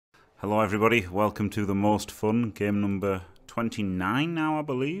Hello everybody, welcome to the most fun game number 29 now I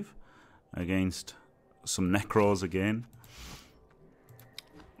believe, against some Necros again.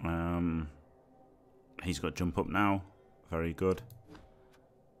 He's got jump up now, very good.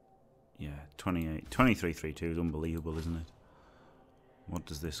 Yeah, 23-3-2 is unbelievable, isn't it? What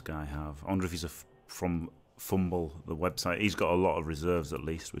does this guy have? I wonder if he's from Fumble, the website. He's got a lot of reserves at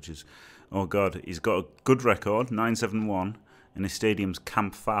least, which is, oh god, he's got a good record, 9-7-1, in his stadium's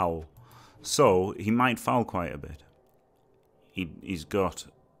camp foul. So, he might foul quite a bit. He's got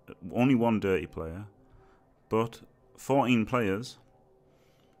only one dirty player, but 14 players.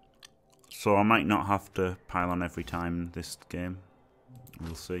 So I might not have to pile on every time this game.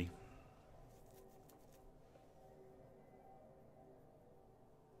 We'll see.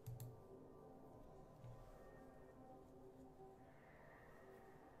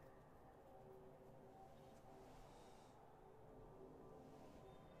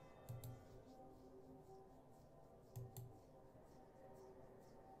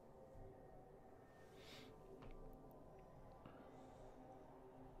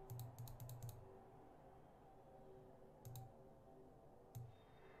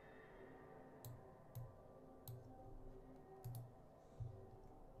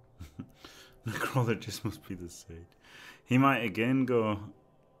 Necro just must be the sage. He might again go.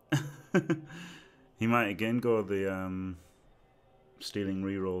 He might again go the stealing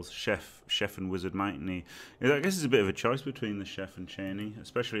rerolls. Chef and Wizard, mightn't he? I guess it's a bit of a choice between the Chef and Cheney,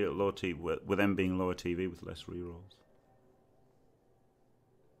 especially at low TV, with them being lower TV with less rerolls.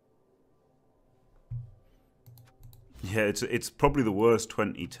 Yeah, it's probably the worst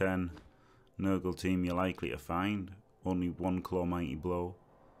 2010 Nurgle team you're likely to find. Only one Claw Mighty Blow.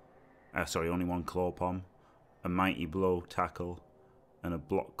 Sorry, only one Claw Pom, a Mighty Blow Tackle, and a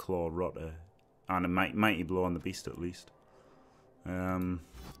Block Claw Rotter, and a Mighty Blow on the Beast at least. So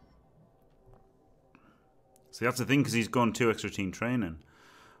that's the thing, because he's gone 2 extra team training.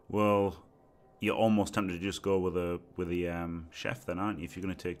 Well, you're almost tempted to just go with the Chef then, aren't you? If you're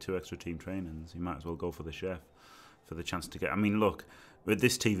going to take 2 extra team trainings, you might as well go for the Chef for the chance to get. I mean, look, with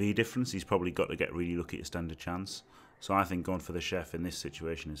this TV difference, he's probably got to get really lucky to stand a chance. So I think going for the Chef in this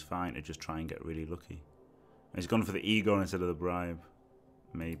situation is fine, to just try and get really lucky. He's gone for the ego instead of the bribe.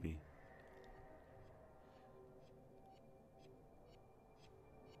 Maybe.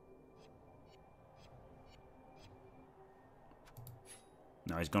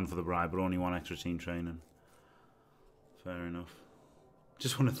 No, he's gone for the bribe, but only 1 extra team training. Fair enough.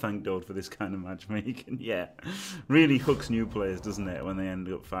 Just want to thank Dode for this kind of matchmaking. Yeah, really hooks new players, doesn't it, when they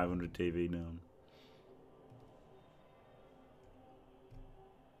end up 500 TV down.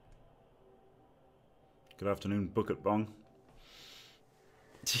 Good afternoon, Bucket Bong.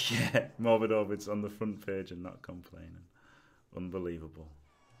 Yeah, Morbid Orbit's on the front page and not complaining. Unbelievable.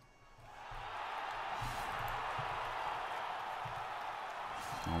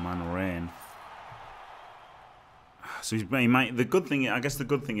 Oh man, Rain. So he might. The good thing, I guess, the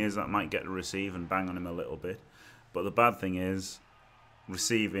good thing is that might get to receive and bang on him a little bit. But the bad thing is,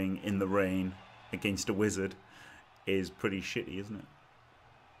 receiving in the rain against a wizard is pretty shitty, isn't it?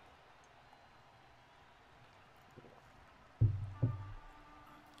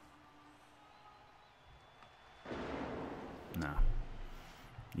 Nah.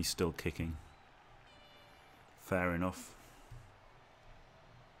 He's still kicking. Fair enough.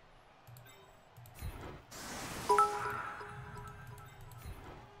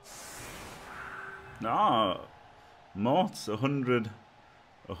 Ah, Mort's 100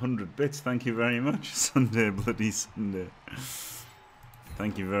 bits. Thank you very much. Sunday, bloody Sunday.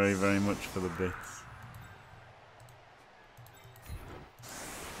 Thank you very, very much for the bits.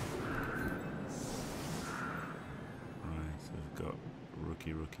 Right, so we've got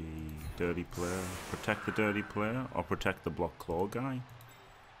rookie, dirty player. Protect the dirty player or protect the block claw guy.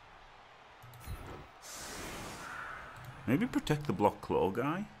 Maybe protect the block claw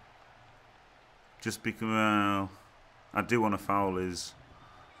guy. Just because, well, I do want to foul his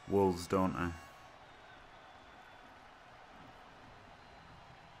wolves, don't I?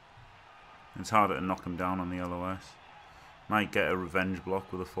 It's harder to knock him down on the LOS. Might get a revenge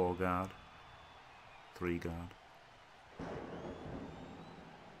block with a 4 guard. 3 guard.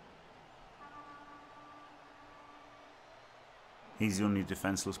 He's the only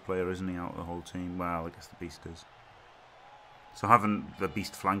defenseless player, isn't he, out of the whole team? Well, I guess the Beast is. So having the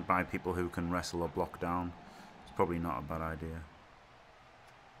Beast flanked by people who can wrestle or block down is probably not a bad idea.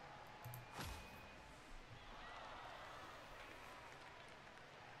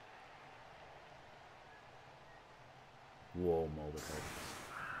 Whoa, Morbid.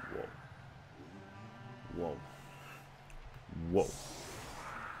 Whoa. Whoa. Whoa.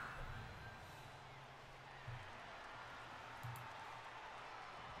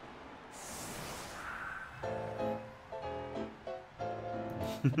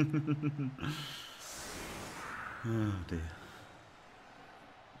 Oh dear.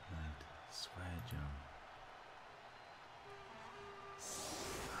 Right, swear jar.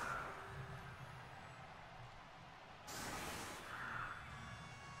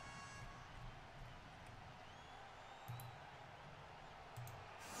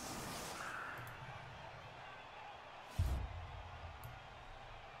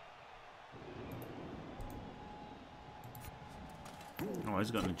 Oh, he's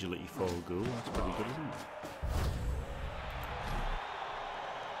got an agility 4 ghoul. That's pretty good, isn't it?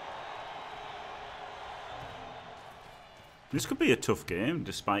 This could be a tough game,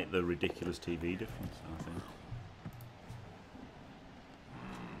 despite the ridiculous TV difference, I think.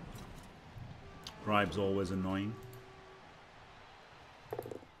 Bribe's always annoying.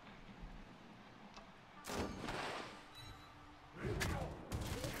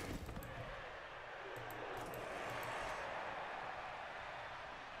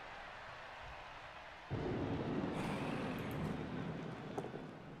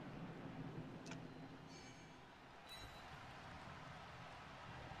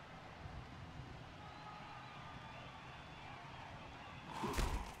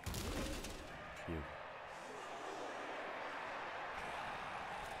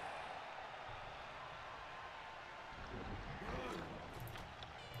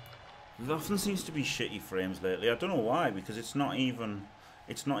 There often seems to be shitty frames lately. I don't know why, because it's not even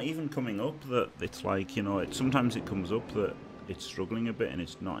coming up that it's like, you know, sometimes it comes up that it's struggling a bit and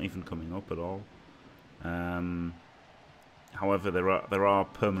it's not even coming up at all. However, there are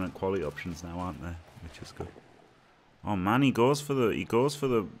permanent quality options now, aren't there? Which is good. Oh man, he goes for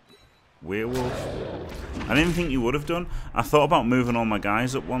the werewolf. I didn't think you would have done. I thought about moving all my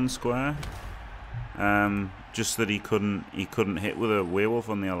guys up 1 square. Just that he couldn't hit with a werewolf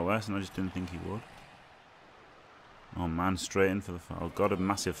on the LOS, and I just didn't think he would. Oh man, straight in for the foul. Got a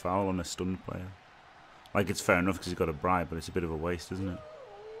massive foul on a stunned player. Like, it's fair enough because he's got a bribe, but it's a bit of a waste, isn't it?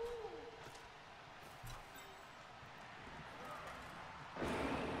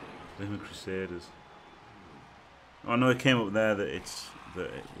 Them Crusaders. Oh no, it came up there that it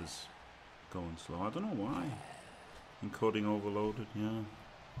was going slow. I don't know why. Encoding overloaded, yeah.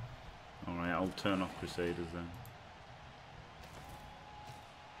 Alright, I'll turn off Crusaders then.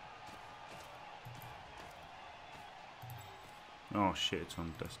 Oh shit, it's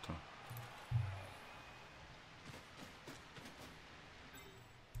on desktop.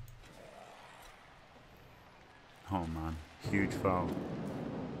 Oh man, huge foul.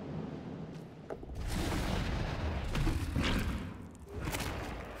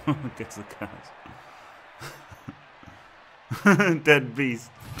 Gets the cars. Dead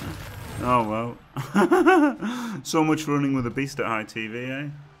beast. Oh well. So much running with a beast at high TV, eh?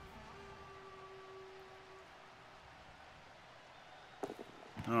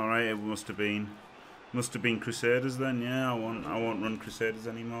 Alright, it must have been Crusaders then, yeah. I won't run Crusaders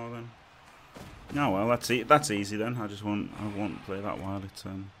anymore then. Oh well, that's easy then. I won't play that while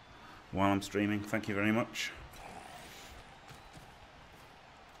I'm streaming. Thank you very much.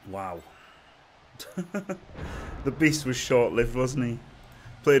 Wow. The beast was short-lived, wasn't he?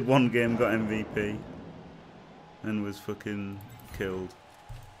 Played 1 game, got MVP, and was fucking killed.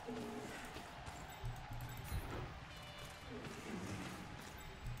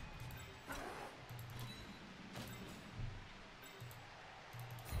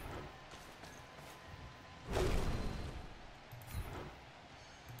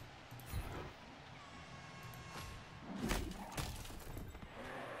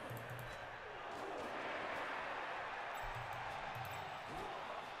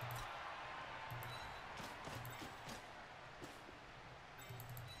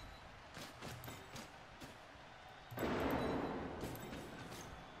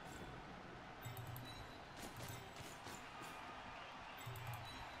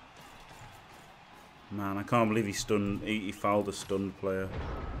 Man, I can't believe he fouled a stunned player.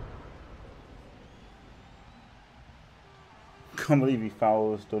 Can't believe he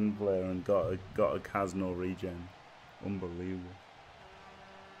fouled a stunned player and got a Kaz no regen. Unbelievable.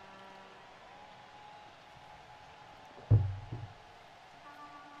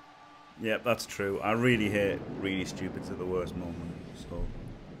 Yep, that's true. I really hate really stupids at the worst moment. So.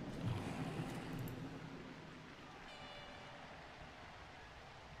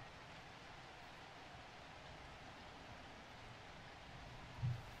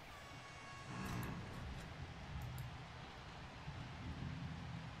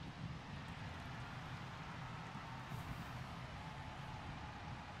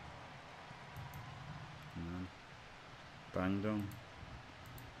 Banged on.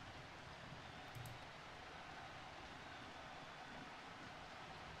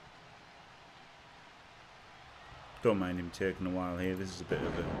 Don't mind him taking a while here. This is a bit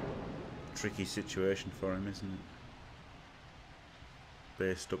of a tricky situation for him, isn't it?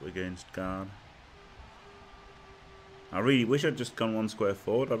 Based up against guard. I really wish I'd just gone one square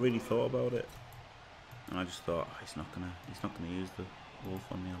forward. I really thought about it, and I just thought, oh, he's not gonna use the wolf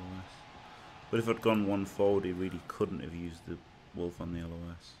on the LOS. But if I'd gone one forward, he really couldn't have used the wolf on the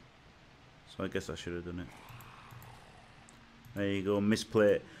LOS. So I guess I should have done it. There you go,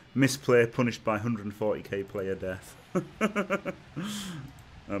 misplay punished by 140k player death.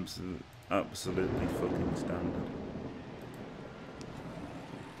 Absolutely fucking standard.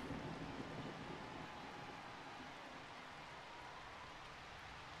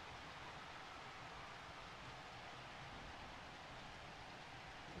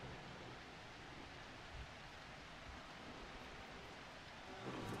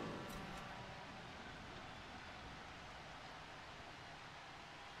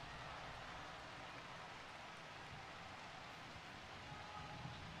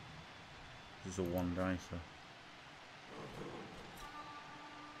 This is a one dicer.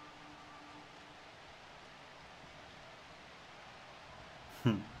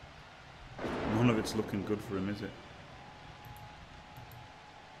 None of it's looking good for him, is it?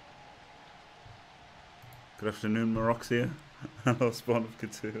 Good afternoon, Maroxia. Hello, Spawn of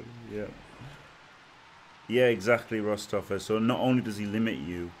Cthulhu. Yeah. Yeah, exactly, Rostoffer. So not only does he limit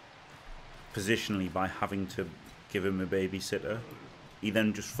you positionally by having to give him a babysitter, he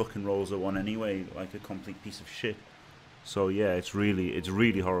then just fucking rolls a one anyway, like a complete piece of shit. So yeah, it's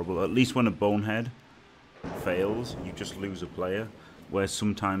really horrible. At least when a bonehead fails, you just lose a player. Where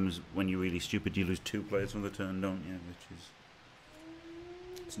sometimes when you're really stupid, you lose two players on the turn, don't you? Which is,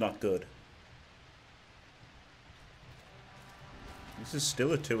 it's not good. This is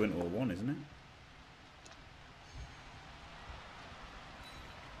still a 2 into a 1, isn't it?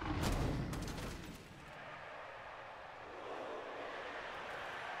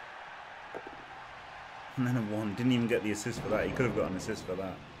 And then a 1. Didn't even get the assist for that. He could have got an assist for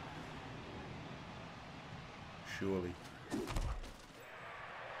that. Surely.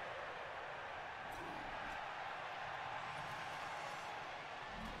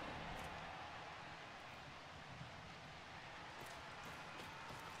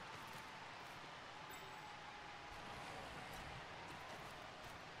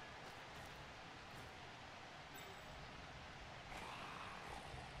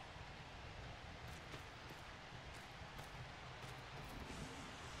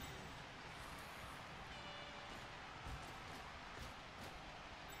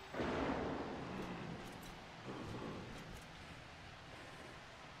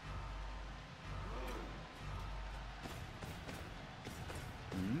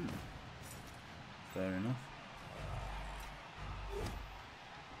 Fair enough.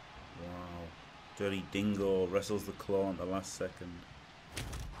 Wow. Dirty Dingo wrestles the claw at the last second.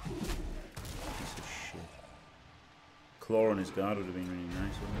 Piece of shit. Claw on his guard would have been really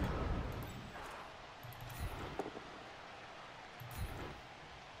nice,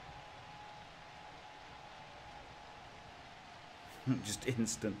 wouldn't it? Just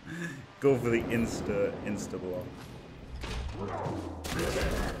instant. Go for the insta block.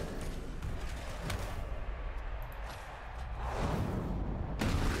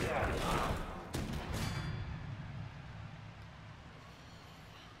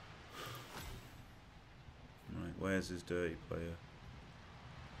 Where's his dirty player?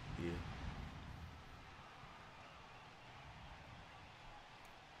 Here.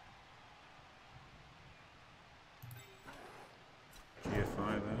 GF5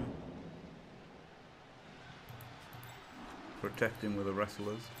 there. Protect him with the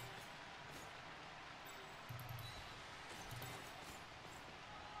wrestlers.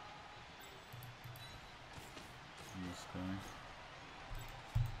 And this guy.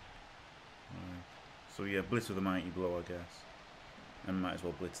 So yeah, blitz with a mighty blow, I guess, and might as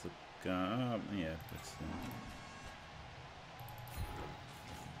well blitz the guy. Yeah, blitz the.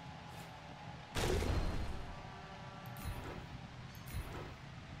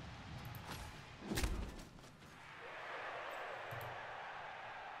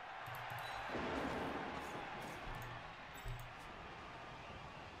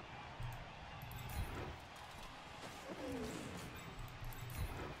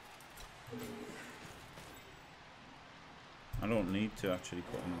 I don't need to actually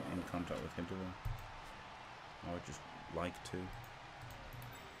put him in contact with him, do I? I would just like to.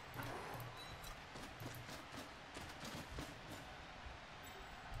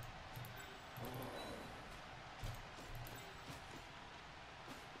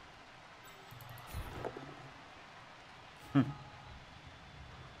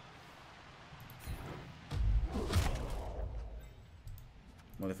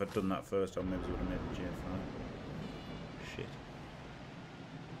 Well, if I'd done that first, I maybe would have made the GFI. Shit.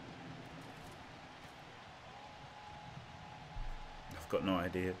 I've got no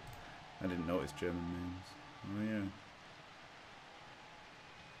idea. I didn't notice German names. Oh yeah.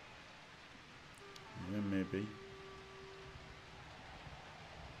 Yeah, maybe.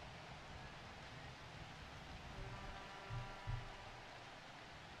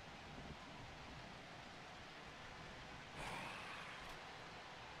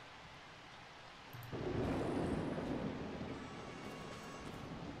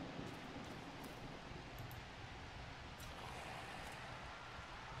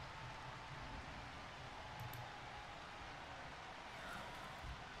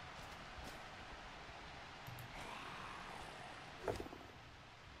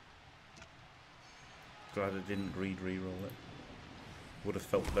 Glad I didn't re-roll it. Would have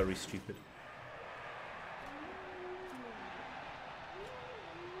felt very stupid.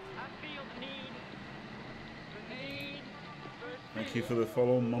 Thank you for the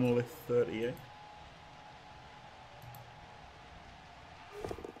follow, Monolith38.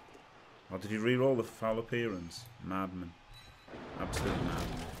 Oh, did you re-roll the foul appearance? Madman. Absolute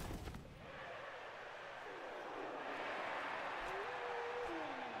madman.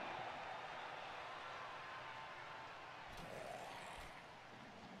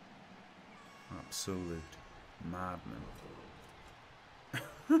 Absolute madman.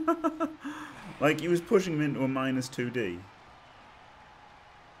 Like, he was pushing him into a minus 2D.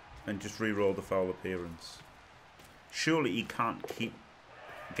 And just re-roll the foul appearance. Surely he can't keep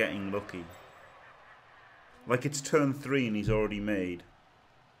getting lucky. Like, it's turn 3 and he's already made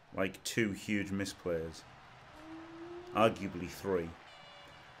like 2 huge misplays. Arguably 3.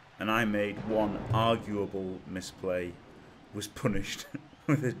 And I made 1 arguable misplay. Was punished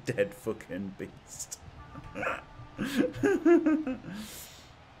with a dead fucking beast.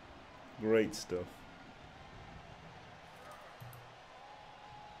 Great stuff.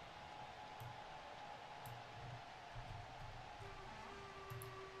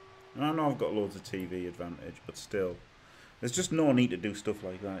 And I know I've got loads of TV advantage, but still. There's just no need to do stuff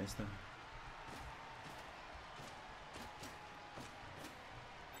like that, is there?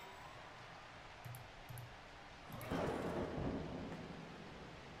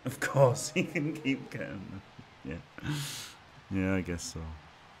 Of course, he can keep getting them. Yeah. Yeah, I guess so.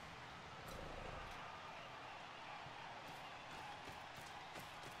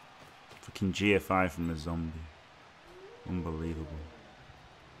 Fucking GFI from the zombie. Unbelievable.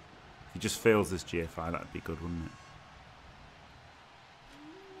 If he just fails this GFI, that'd be good, wouldn't it?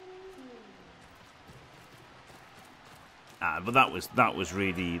 But that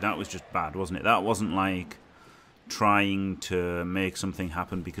was just bad, wasn't it? That wasn't like trying to make something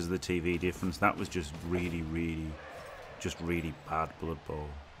happen because of the TV difference. That was just really bad Bloodbowl.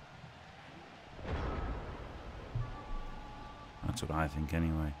 That's what I think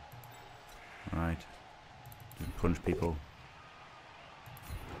anyway. Right. Punch people.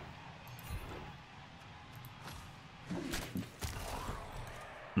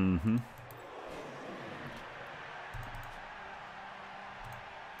 Mm-hmm.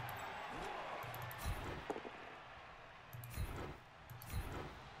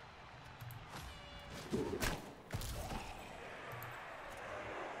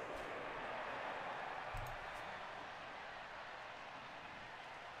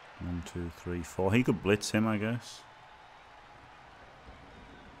 One, two, three, four. He could blitz him, I guess.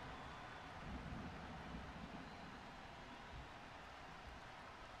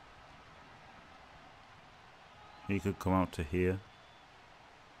 He could come out to here.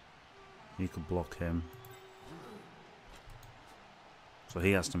 He could block him. So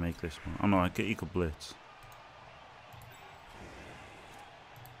he has to make this one. Oh no, he could blitz.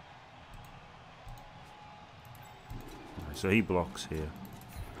 Right, so he blocks here.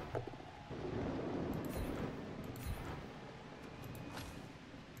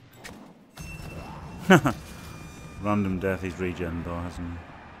 Random death, he's regen though, hasn't he?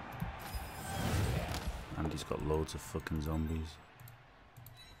 And he's got loads of fucking zombies.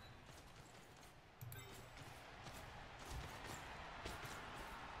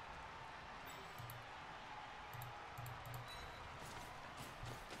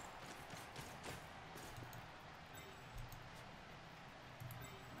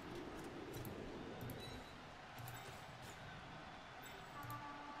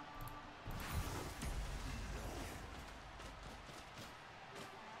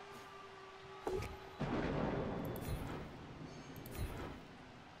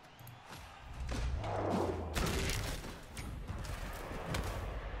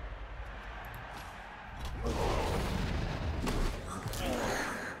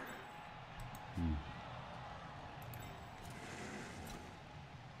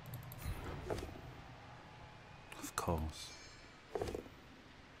 course.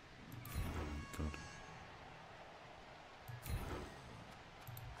 Good.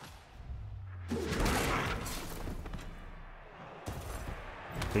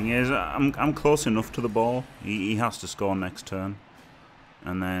 Thing is, I'm close enough to the ball. He has to score next turn,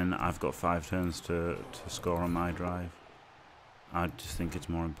 and then I've got 5 turns to score on my drive. I just think it's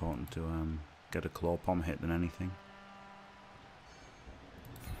more important to get a claw pom hit than anything.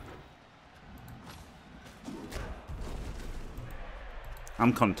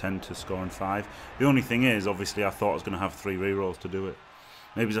 I'm content to score in 5. The only thing is, obviously, I thought I was going to have 3 rerolls to do it.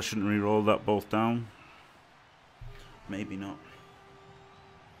 Maybe I shouldn't reroll that both down. Maybe not.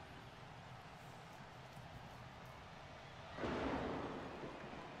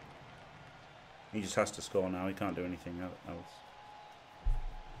 He just has to score now. He can't do anything else.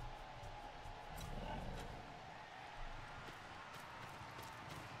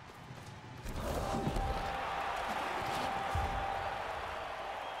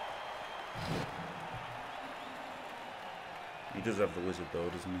 He does have the wizard though,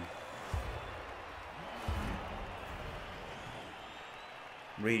 doesn't he?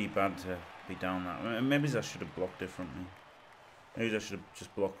 Really bad to be down that. Maybe I should have blocked differently. Maybe I should have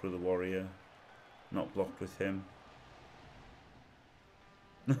just blocked with the warrior. Not blocked with him.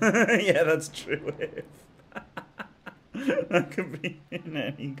 Yeah, that's true. That could be in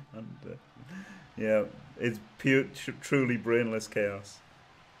any context. Yeah, it's pure, truly brainless chaos.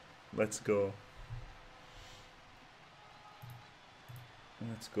 Let's go.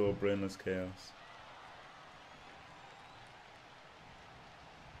 Let's go, brainless chaos.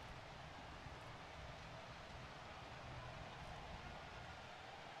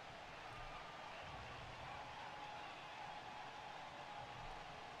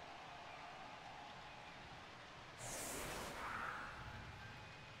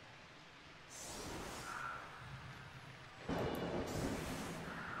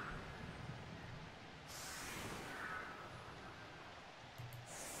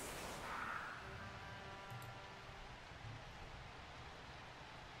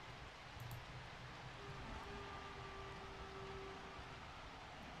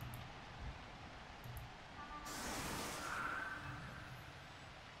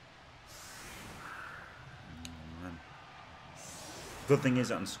 Good thing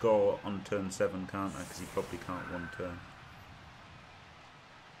is I can score on turn 7, can't I? Because he probably can't 1 turn.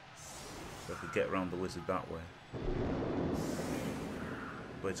 So I could get around the wizard that way.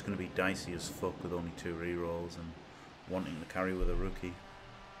 But it's going to be dicey as fuck with only 2 rerolls and wanting to carry with a rookie.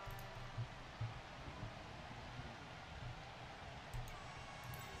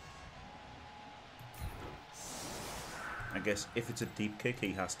 I guess if it's a deep kick,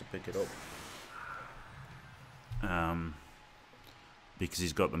 he has to pick it up. Because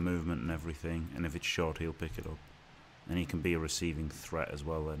he's got the movement and everything, and if it's short, he'll pick it up. And he can be a receiving threat as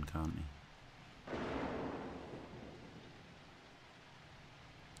well then, can't he?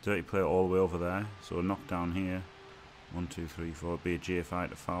 Dirty play all the way over there, so a knockdown here. 1, 2, 3, 4, it'd be a GFI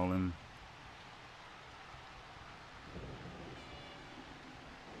to foul him.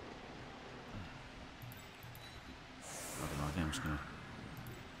 I don't know, I think I'm just going to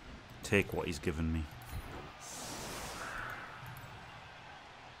take what he's given me.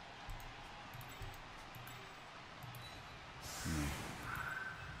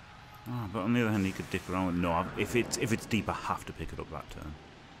 Oh, but on the other hand, he could dick around with no. If it's deep, I have to pick it up that turn.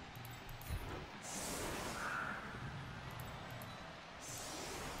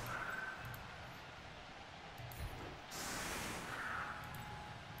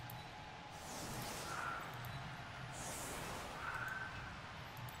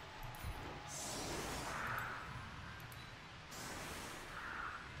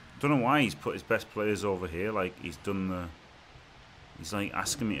 Don't know why he's put his best players over here. Like he's done the. He's like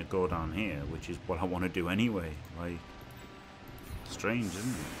asking me to go down here, which is what I want to do anyway. Like, strange,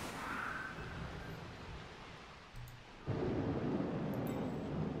 isn't it?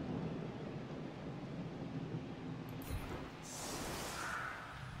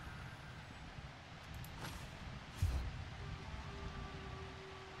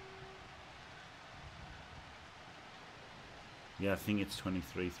 Yeah, I think it's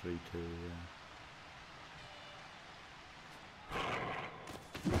 23-3-2, yeah.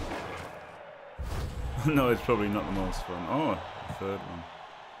 No, it's probably not the most fun. Oh, the 3rd one.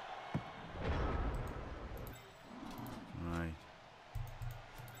 Right.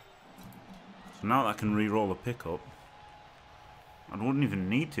 So now that I can re-roll a pickup, I wouldn't even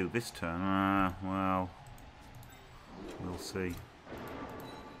need to this turn. Well, we'll see.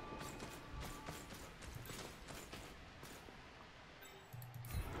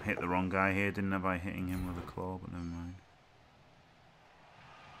 Hit the wrong guy here, didn't I, by hitting him with a claw, but never mind.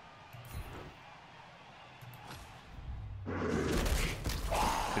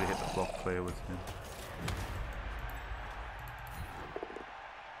 Could have hit the block player with him.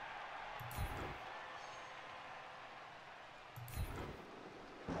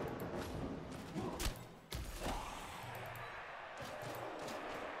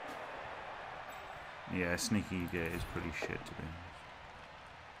 Yeah, sneaky gate is pretty shit to be honest.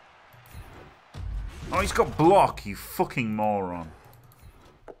 Oh, he's got block, you fucking moron.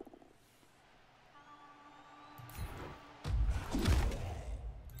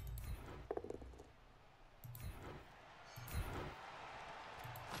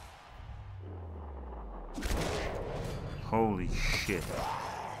 Holy shit.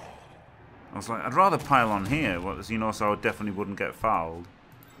 I was like, I'd rather pile on here, you know, so I definitely wouldn't get fouled.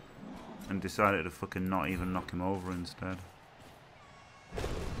 And decided to fucking not even knock him over instead. At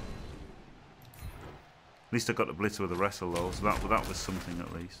least I got the blitzer with a wrestle though, so that was something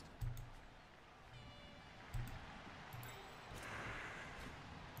at least.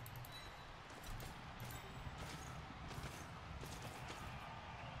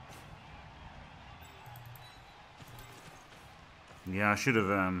 Yeah, I should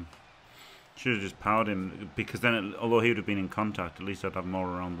have just powered him, because then, although he would have been in contact, at least I'd have more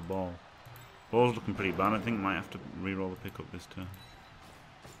around the ball. Ball's looking pretty bad. I think might have to re-roll the pickup this turn.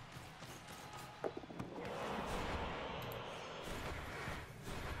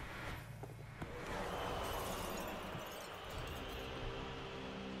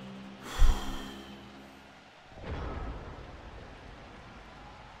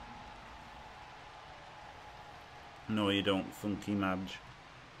 No, you don't, Funky Madge.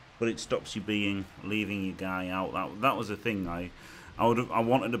 But it stops you leaving your guy out. That was the thing. I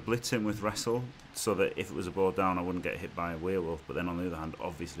wanted to blitz him with wrestle, so that if it was a ball down, I wouldn't get hit by a werewolf. But then on the other hand,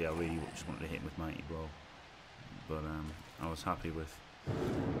 obviously, I really just wanted to hit him with mighty blow. But I was happy with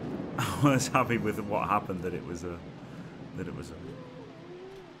what happened. That it was the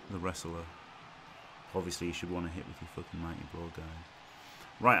wrestler. Obviously, you should want to hit with your fucking mighty blow, guys.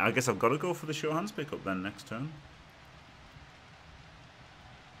 Right, I guess I've got to go for the sure hands pickup then next turn.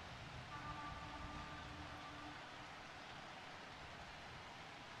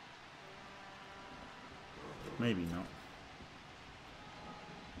 Maybe not.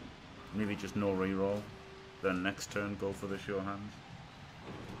 Maybe just no reroll. Then next turn go for the sure hands.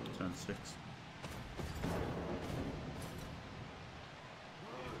 Turn 6.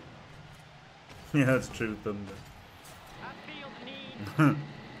 Yeah, that's true, Thunder.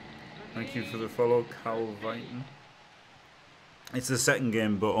 Thank you for the follow, Cal Viton. It's the second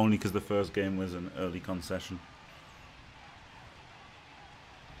game, but only because the first game was an early concession.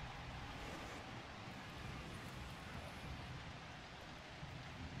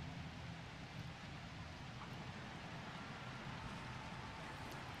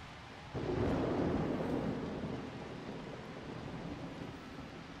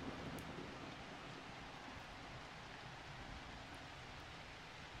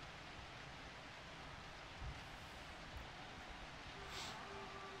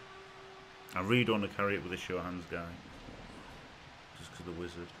 I really don't want to carry it with a sure hands guy. Just because of the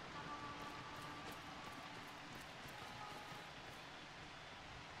wizard.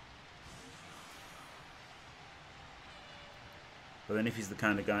 But then if he's the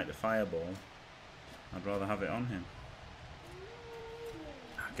kind of guy to fireball, I'd rather have it on him.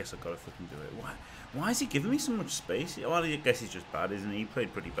 I guess I've got to fucking do it. Why is he giving me so much space? Well, I guess he's just bad, isn't he? He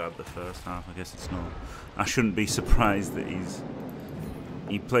played pretty bad the first half. I guess it's not... I shouldn't be surprised that he's...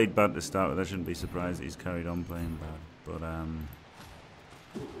 He played bad to start with. I shouldn't be surprised that he's carried on playing bad. But,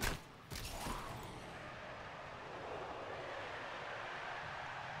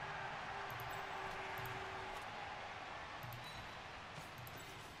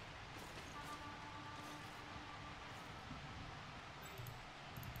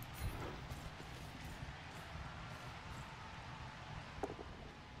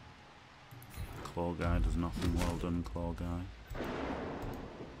 Claw guy does nothing. Well done, Claw guy.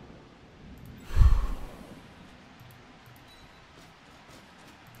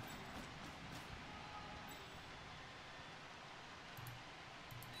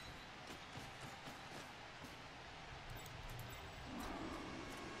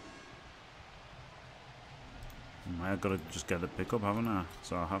 I've got to just get the pickup, haven't I?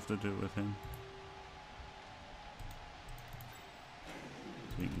 So I'll have to do it with him.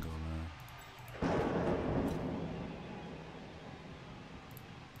 So we can go there.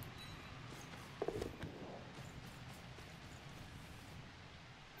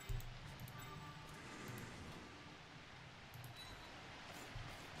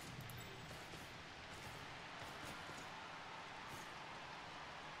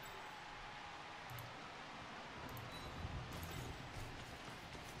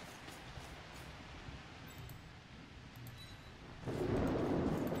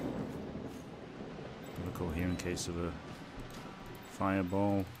 Go here in case of a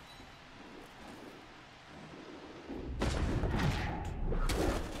fireball.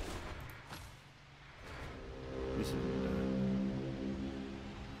 This is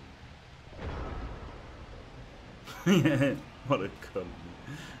yeah, what a cunt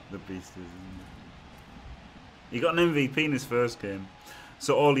the beast is. He got an MVP in his first game,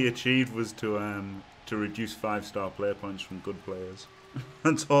 so all he achieved was to reduce 5-star player points from good players.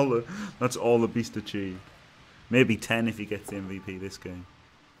 That's all the beast achieved. Maybe 10 if he gets the MVP this game.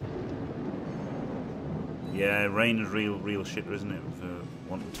 Yeah, Rain is real shitter, isn't it? For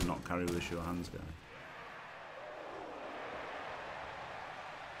wanting to not carry with a sure hands guy.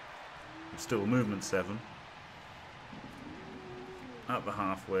 Still movement 7. At the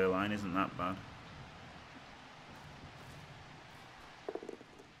halfway line isn't that bad.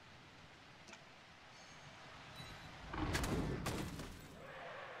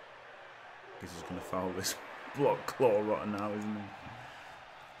 Guess he's gonna foul this block claw rotten now, isn't he?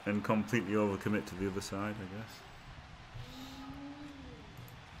 And completely overcommit to the other side, I guess.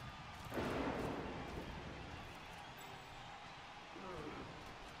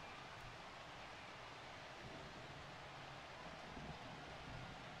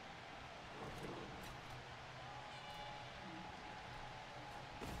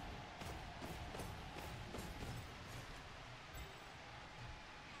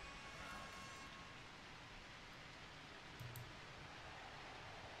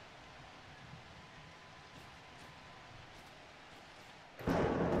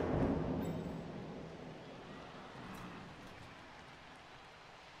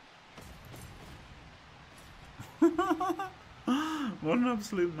 What an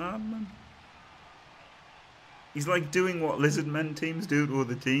absolute madman. He's like doing what lizard men teams do to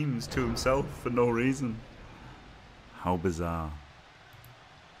other teams to himself for no reason. How bizarre.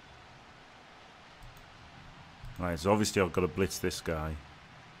 Right, so obviously I've got to blitz this guy.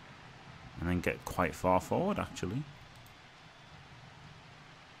 And then get quite far forward actually.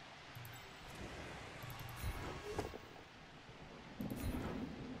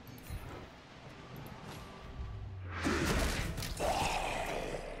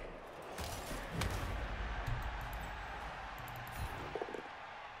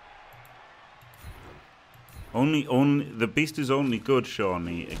 Only the beast is only good,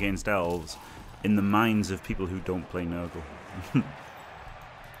 Shawnee, against elves in the minds of people who don't play Nurgle.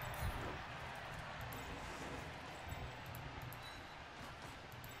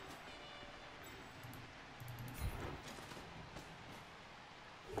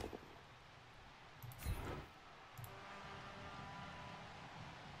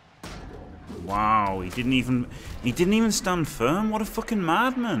 Wow, he didn't even stand firm. What a fucking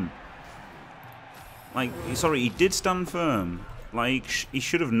madman. Like, sorry, he did stand firm. Like, he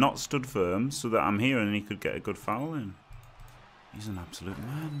should have not stood firm so that I'm here and he could get a good foul in. He's an absolute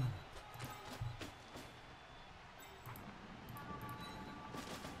madman.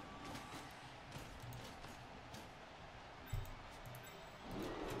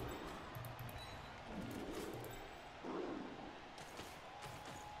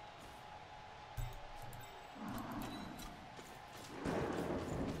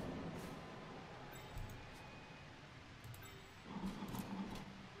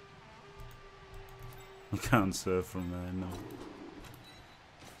 I can't serve from there,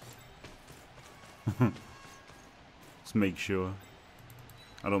 no. Let's make sure.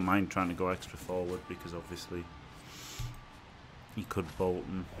 I don't mind trying to go extra forward because obviously he could bolt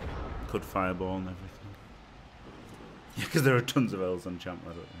and could fireball and everything. Yeah, because there are tons of elves on champ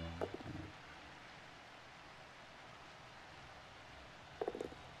ladder.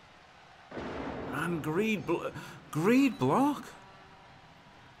 Yeah. And greed block.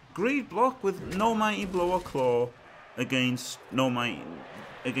 Greed block with no mighty blow or claw against my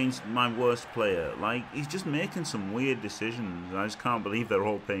worst player. Like, he's just making some weird decisions. I just can't believe they're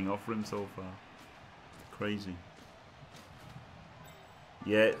all paying off for him so far. Crazy.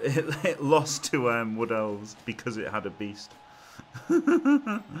 Yeah, it lost to Wood Elves because it had a beast.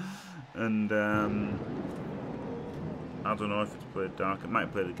 And I don't know if it's played Dark. It might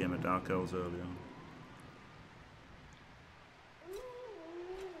have played a game of Dark Elves early on.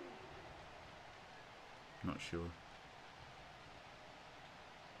 Not sure.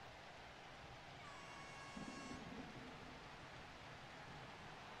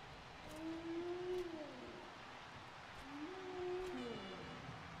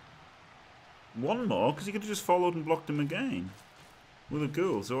 One more, because he could have just followed and blocked him again. With a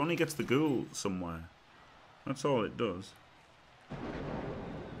ghoul, so it only gets the ghoul somewhere. That's all it does.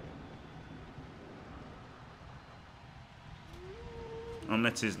 And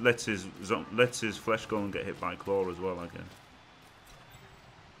lets his flesh go and get hit by claw as well, I guess.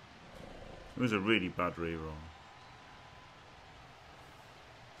 It was a really bad reroll.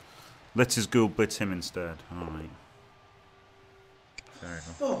 Lets his ghoul blitz him instead. Alright. Fair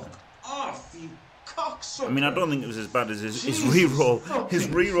enough. Fuck off, you cocksucker! I mean, I don't think it was as bad as his reroll. His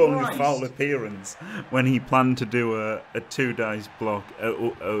reroll in the foul appearance when he planned to do a 2 dice block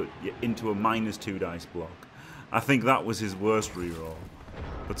into a -2 dice block. I think that was his worst reroll.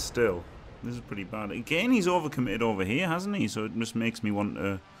 But still, this is pretty bad. Again, he's overcommitted over here, hasn't he? So it just makes me want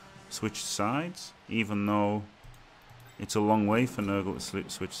to switch sides, even though it's a long way for Nurgle to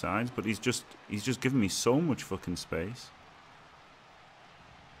switch sides. But he's just given me so much fucking space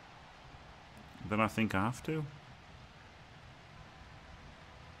that I think I have to.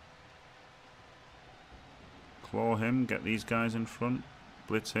 Claw him, get these guys in front,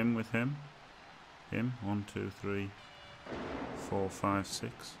 blitz him with him. 1, 2, 3, 4, 5,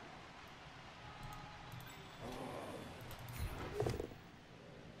 6.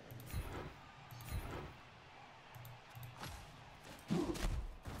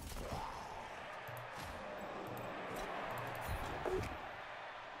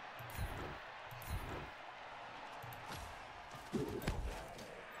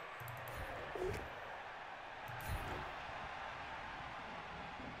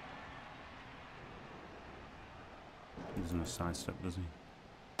 He doesn't have sidestep, does he?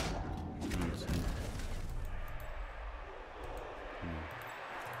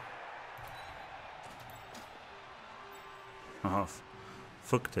 Oh,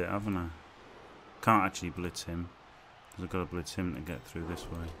 fucked it, haven't I? Can't actually blitz him, because I've got to blitz him to get through this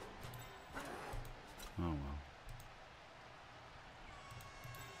way. Oh well.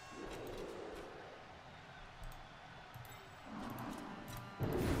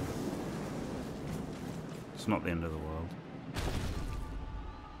 It's not the end of the world.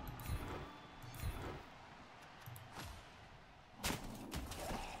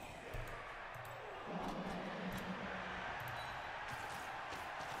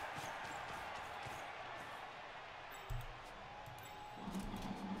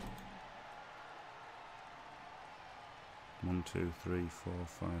 One, 2, 3, 4,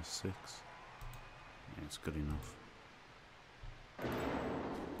 5, 6. Yeah, it's good enough.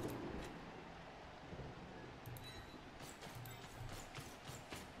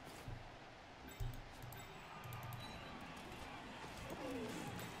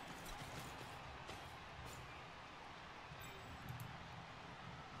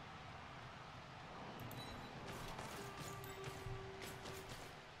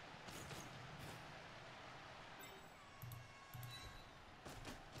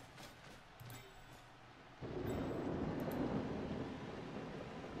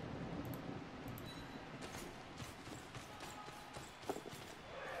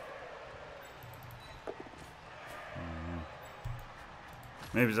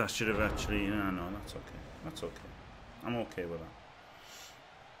 Maybe I should have actually... No, that's okay. That's okay. I'm okay with that.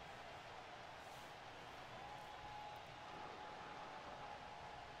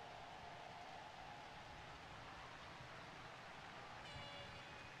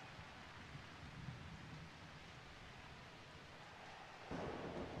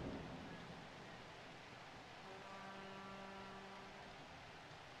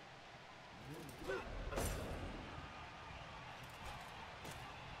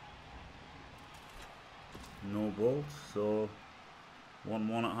 No bolt, so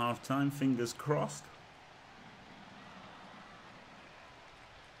 1-1 at half time, fingers crossed.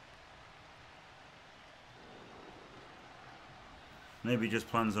 Maybe just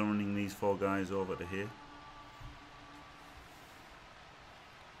plans on running these 4 guys over to here.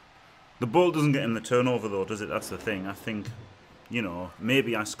 The bolt doesn't get him the turnover though, does it? That's the thing. I think, you know,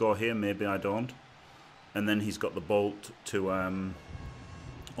 maybe I score here, maybe I don't. And then he's got the bolt to,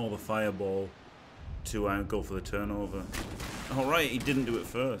 or the fireball to go for the turnover. Alright, he didn't do it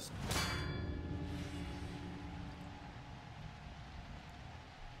first.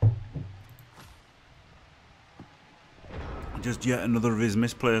 Just yet another of his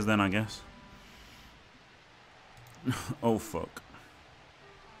misplays then, I guess. Oh fuck.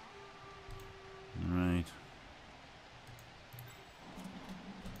 Right.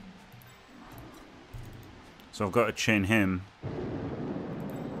 So I've got to chain him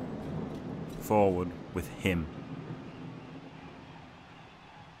forward with him.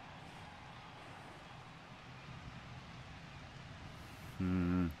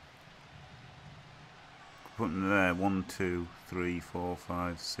 Put him there. 1, 2, 3, 4,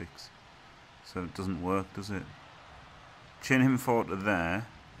 5, 6. So it doesn't work, does it? Chain him forward to there,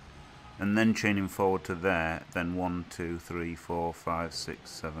 and then chain him forward to there, then 1, 2, 3, 4, 5, 6,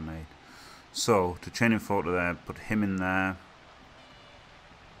 7, 8. So, to chain him forward to there, put him in there.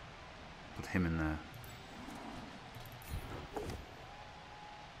 Put him in there.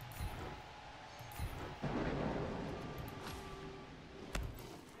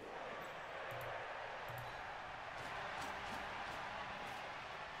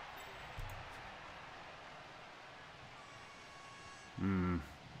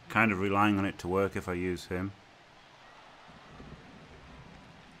 Kind of relying on it to work if I use him.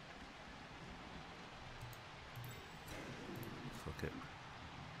 Fuck it.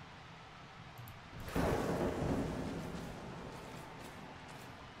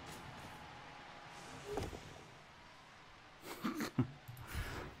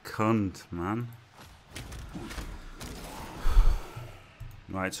 Cunt, man.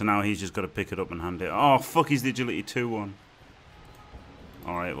 Right, so now he's just got to pick it up and hand it. Oh, fuck, he's the agility 2-1.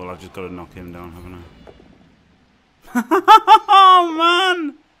 Alright, well, I've just got to knock him down, haven't I?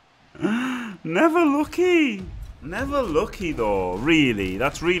 Oh, man! Never lucky! Never lucky, though. Really?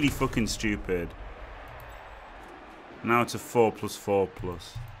 That's really fucking stupid. Now it's a 4+4+.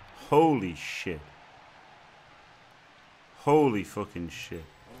 Holy shit. Holy fucking shit.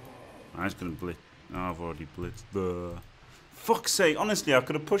 I'm just going to blitz. Oh, I've already blitzed. Fuck's sake. Honestly, I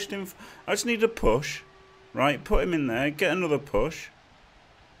could have pushed him. I just need a push. Right? Put him in there. Get another push.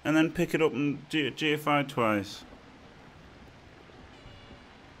 And then pick it up and GFI twice.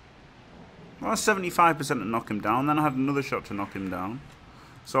 Well, that's 75% to knock him down. Then I had another shot to knock him down.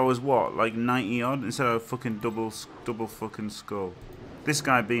 So I was what, like 90 odd instead of a fucking double fucking skull. This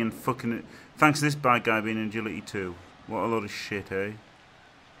guy being fucking. Thanks to this bad guy being agility 2. What a load of shit, eh?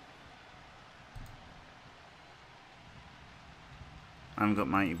 I haven't got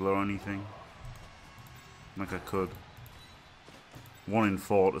mighty blow or anything. Like I could. 1 in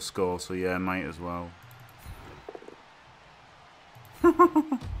 4 to score, so yeah, might as well.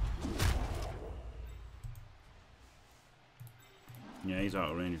 Yeah, he's out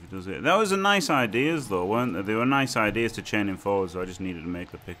of range if he does it. That was a nice ideas though, weren't they? They were nice ideas to chain him forward, so I just needed to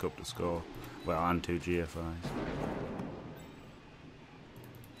make the pick up to score. Well, and 2 GFIs.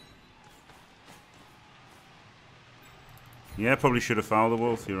 Yeah, probably should have fouled the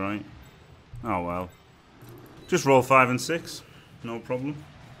wolf, you're right. Oh well. Just roll 5 and 6. No problem.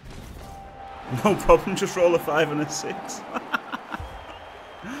 No problem, just roll a 5 and a 6.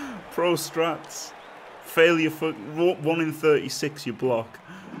 Pro strats. Failure for 1 in 36 you block.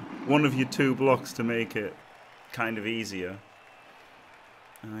 One of your 2 blocks to make it kind of easier.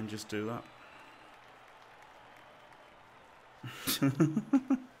 And then just do that.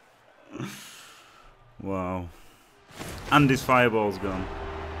 Wow. And his fireball's gone.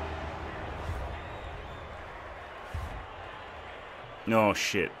 Oh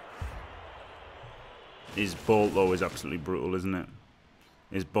shit. His bolt though is absolutely brutal, isn't it?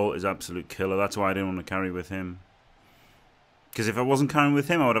 His bolt is absolute killer. That's why I didn't want to carry with him. Because if I wasn't carrying with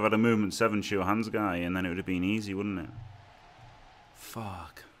him, I would have had a movement 7 sure hands guy, and then it would have been easy, wouldn't it?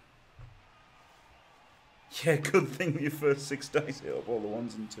 Fuck. Yeah, good thing your first 6 dice hit up all the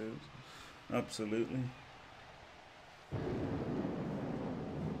 1s and 2s. Absolutely.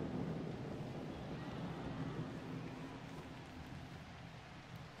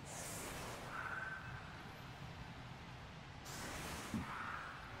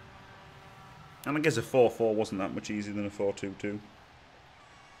 And I guess a 4-4 wasn't that much easier than a 4-2-2.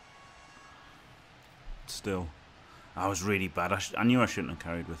 Still, I was really bad. I knew I shouldn't have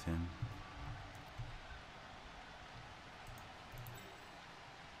carried with him.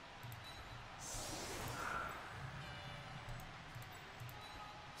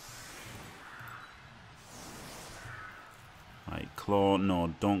 Right, claw.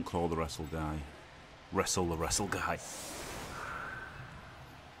 No, don't claw the wrestle guy. Wrestle the wrestle guy.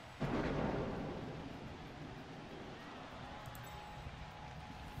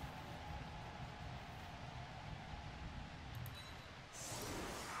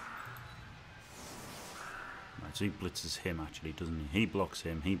 So he blitzes him actually, doesn't he? He blocks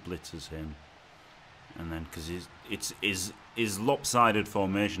him, he blitzes him, and then because his lopsided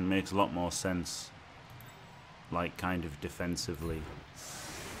formation makes a lot more sense, like kind of defensively,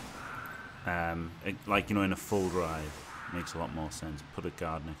 like you know in a full drive makes a lot more sense. Put a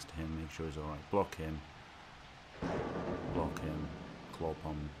guard next to him, make sure he's all right. Block him, claw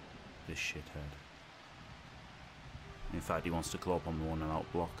on this shithead. In fact, he wants to claw on the one and out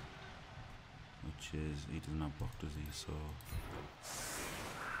block. Which is, he doesn't have block, does he? So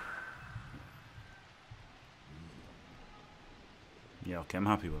yeah, okay, I'm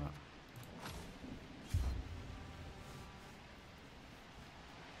happy with that.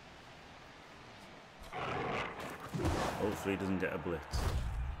 Hopefully he doesn't get a blitz.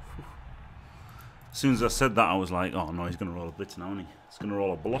 As soon as I said that, I was like, oh no, he's going to roll a blitz now, isn't he? He's going to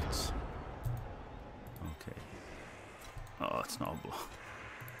roll a blotz. Okay. Oh, it's not a blot.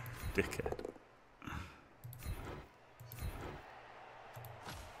 Dickhead.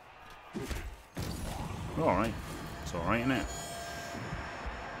 Alright. It's alright, innit?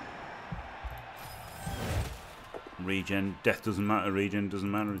 Regen. Death doesn't matter. Regen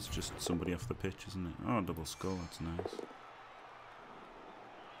doesn't matter. It's just somebody off the pitch, isn't it? Oh, double skull. That's nice.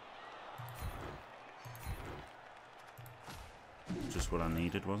 Just what I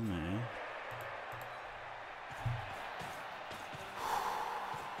needed, wasn't it? Yeah?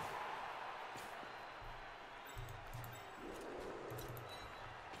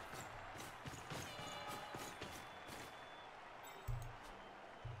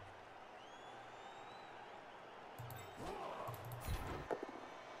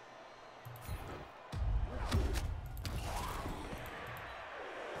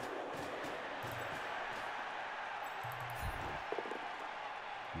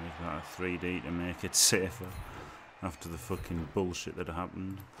 We've got a 3D to make it safer after the fucking bullshit that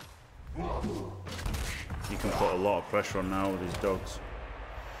happened. He can put a lot of pressure on now with his dogs,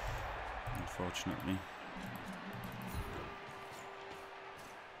 unfortunately.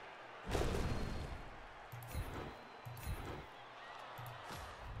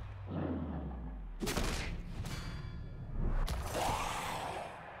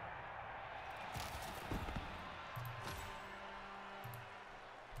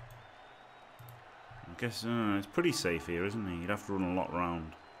 I guess it's pretty safe here, isn't he? You'd have to run a lot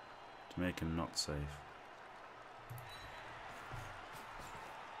round to make him not safe.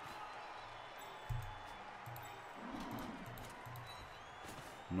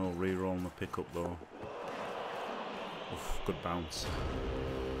 No reroll on the pickup though. Oof, good bounce.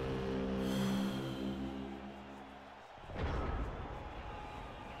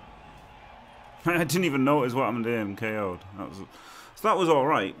 I didn't even notice what happened to him. KO'd. That was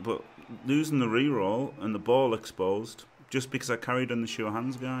alright, but losing the reroll and the ball exposed just because I carried on the sure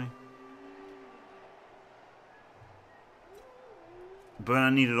hands guy. But I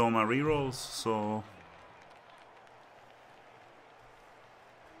needed all my rerolls, so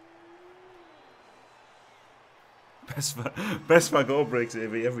Best Fago breaks it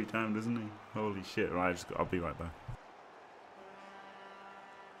every time, doesn't he? Holy shit! Right, I'll be right back.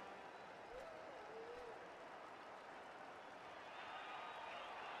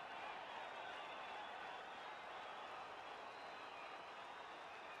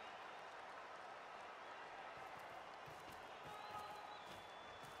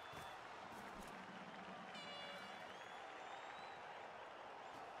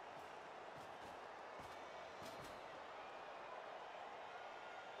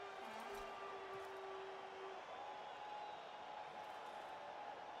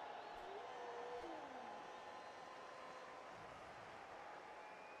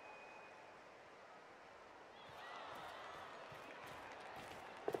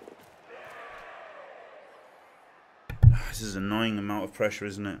 This is an annoying amount of pressure,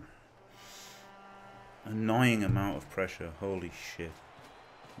 isn't it? Annoying amount of pressure. Holy shit.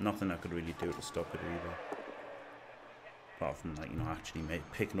 Nothing I could really do to stop it either. Apart from, like, you know, actually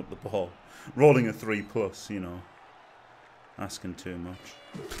picking up the ball. Rolling a 3+, you know. Asking too much.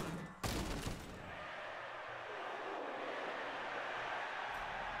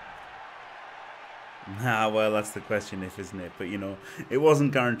 Ah, well, that's the question if, isn't it? But, you know, it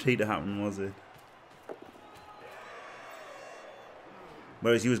wasn't guaranteed to happen, was it?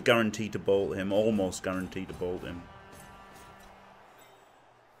 Whereas he was guaranteed to bolt him, almost guaranteed to bolt him.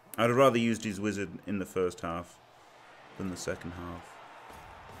 I'd have rather used his wizard in the first half than the second half.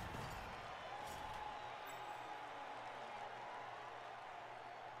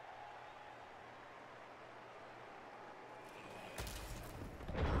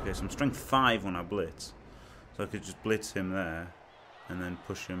 Okay, so I'm strength 5 when I blitz. So I could just blitz him there and then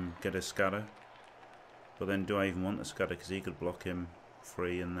push him, get a scatter. But then do I even want the scatter? Because he could block him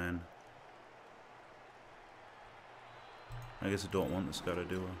free, and then I guess I don't want the scatter,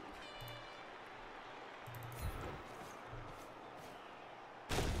 do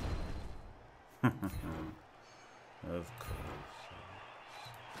I? Of course.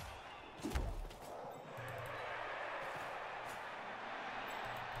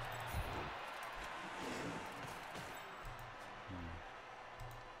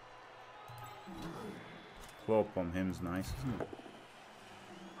 Claw bomb him's nice, isn't it?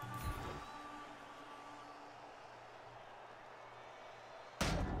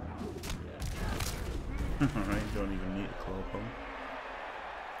 Alright, don't even need a claw bomb.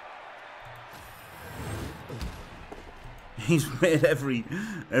 He's made every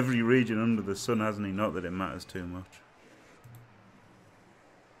region under the sun, hasn't he? Not that it matters too much.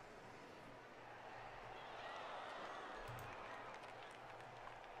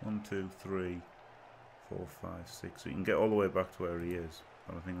 One, two, three, 4, 5, 6. So you can get all the way back to where he is.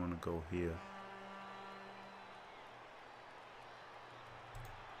 But I think I want to go here.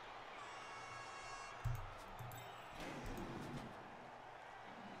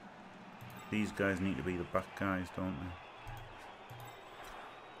 These guys need to be the back guys, don't they?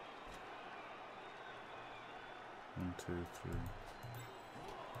 1, 2, 3.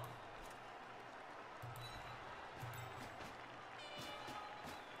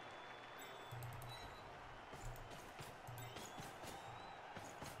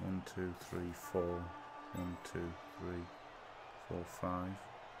 One, 2, 3, 4. 1, 2, 3, 4, 5.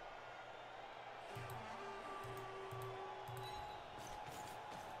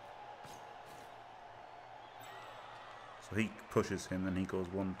 So he pushes him, then he goes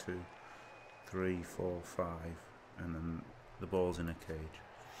 1, 2, 3, 4, 5, and then the ball's in a cage.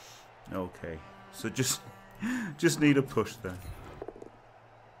 Okay, so just need a push there.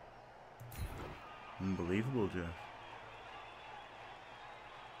 Unbelievable, Jeff.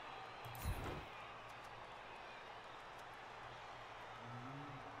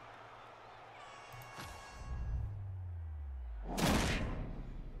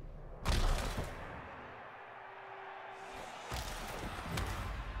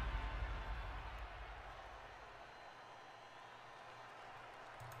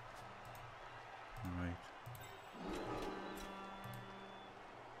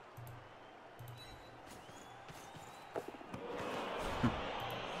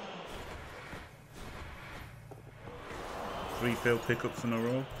 Three failed pickups in a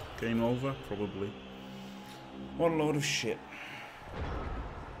row. Game over, probably. What a load of shit.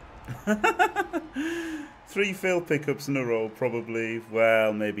 3 failed pickups in a row, probably.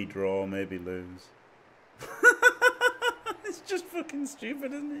 Well, maybe draw, maybe lose. It's just fucking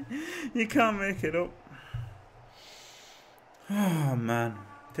stupid, isn't it? You can't make it up. Oh, man.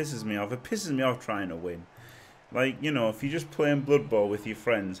 Pisses me off. It pisses me off trying to win. Like, you know, if you're just playing Bloodbowl with your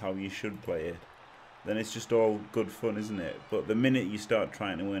friends how you should play it, then it's just all good fun, isn't it? But the minute you start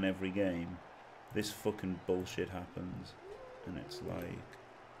trying to win every game, this fucking bullshit happens. And it's like...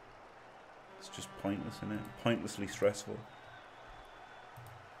 it's just pointless, isn't it? Pointlessly stressful.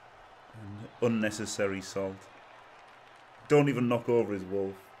 And unnecessary salt. Don't even knock over his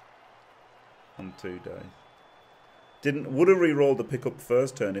wolf. On 2 dice. Would have re-rolled the pickup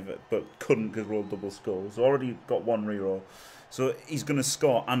first turn, but couldn't because rolled double skulls. So already got 1 re-roll. So he's going to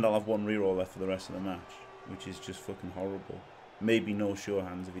score and I'll have 1 reroll left for the rest of the match. Which is just fucking horrible. Maybe no sure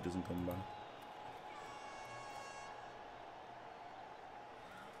hands if he doesn't come back.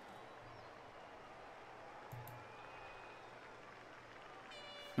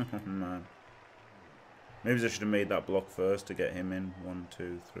 Man. Maybe I should have made that block first to get him in. 1,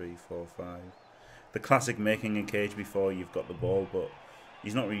 2, 3, 4, 5. The classic making a cage before you've got the ball, but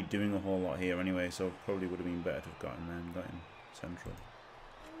he's not really doing a whole lot here anyway, so probably would have been better to have got him then, got him central.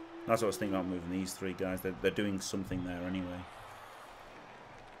 That's what I was thinking about moving these 3 guys. They're doing something there anyway.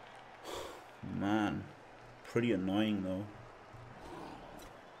 Man, pretty annoying though.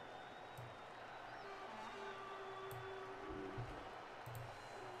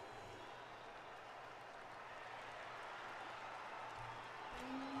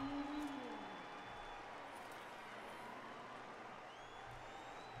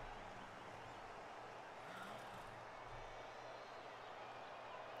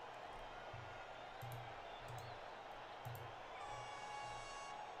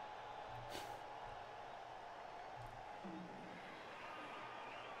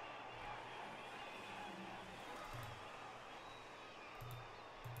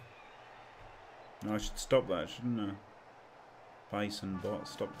 No, I should stop that, shouldn't I? Bison bot,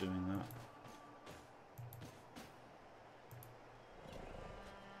 stop doing that.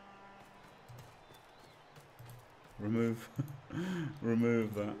 Remove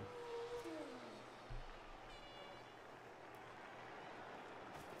remove that.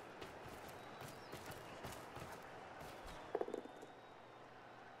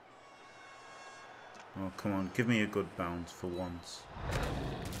 Oh, come on, give me a good bounce for once.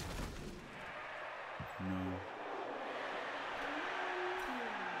 No.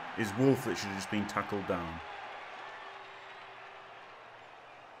 Is Wolf that should have just been tackled down?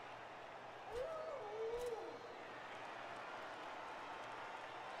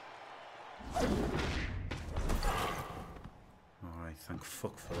 Alright, thank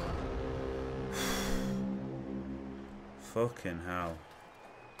fuck for that. Fucking hell.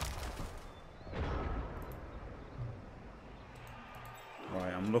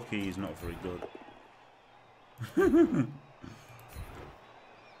 Right, I'm lucky he's not very good.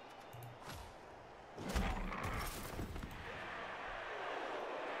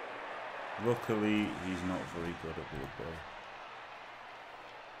 Luckily, he's not very good at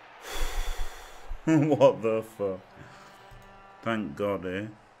Bloodbowl. What the fuck? Thank God, eh?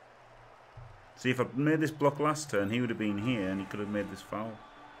 See, if I'd made this block last turn, he would have been here and he could have made this foul.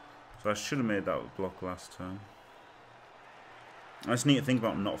 So I should have made that block last turn. I just need to think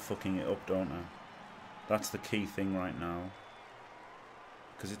about not fucking it up, don't I? That's the key thing right now.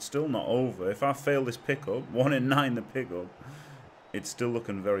 Because it's still not over. If I fail this pickup, 1 in 9 the pickup, it's still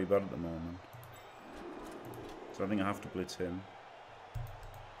looking very bad at the moment. So I think I have to blitz him.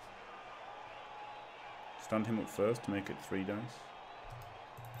 Stand him up first to make it 3 dice.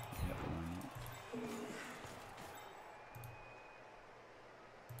 Yeah,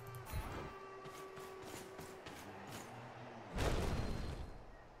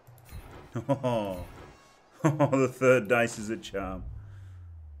 oh, the 3rd dice is a charm.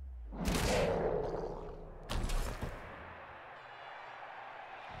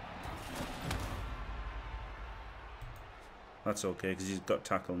 That's okay, because he's got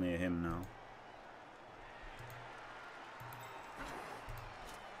tackle near him now.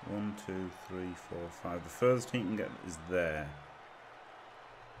 1, 2, 3, 4, 5. The furthest he can get is there.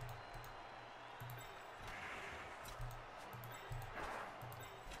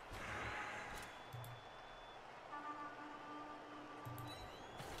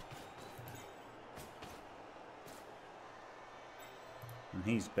 And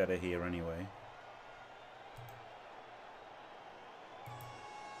he's better here anyway.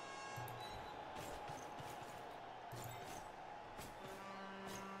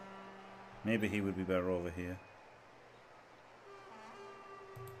 Maybe he would be better over here.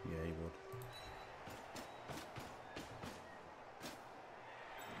 Yeah, he would.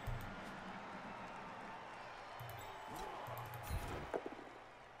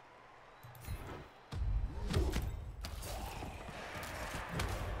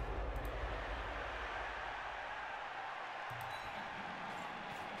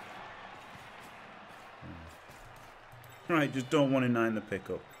 Right, just don't 1 in 9 the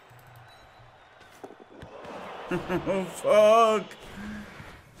pickup. Oh, fuck!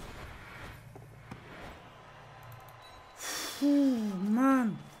 Ooh,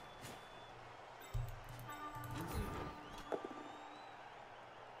 man!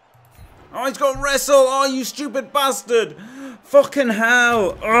 Oh, he's got wrestle! Oh, you stupid bastard! Fucking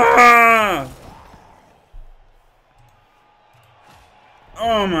hell! Ah!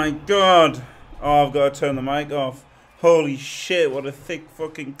 Oh my god! Oh, I've got to turn the mic off. Holy shit, what a thick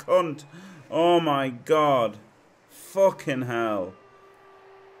fucking cunt! Oh my god. Fucking hell.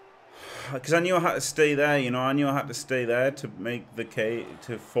 Because I knew I had to stay there, you know. I knew I had to stay there to make the cage,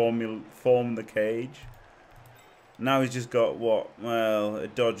 to form the cage. Now he's just got what? Well, a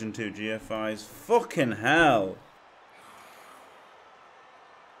dodge and 2 GFIs. Fucking hell.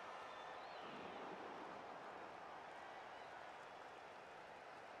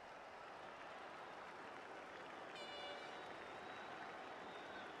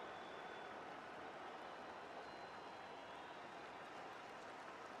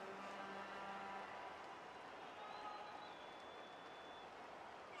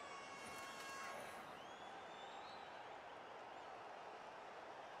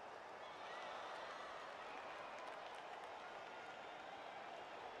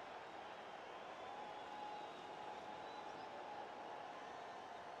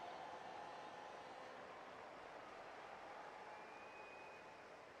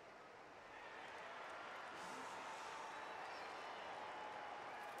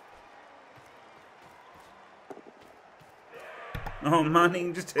 Oh man, he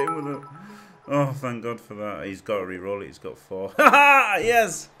can just hit him with a... Oh, thank God for that. He's got to re-roll it. He's got 4. Ha ha!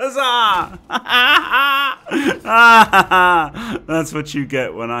 Yes! Huzzah! That's what you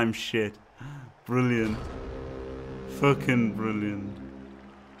get when I'm shit. Brilliant. Fucking brilliant.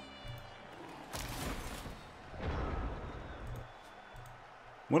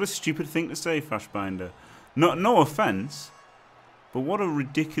 What a stupid thing to say, Flashbinder. No offense, but what a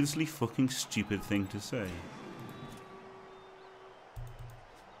ridiculously fucking stupid thing to say.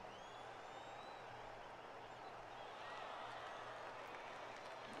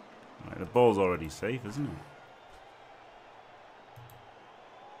 Right, the ball's already safe, isn't it?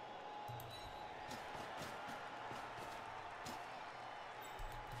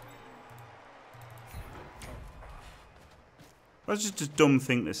 That's just a dumb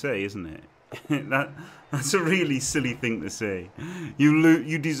thing to say, isn't it? That's a really silly thing to say.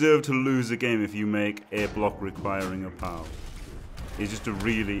 You deserve to lose a game if you make a block requiring a POW. It's just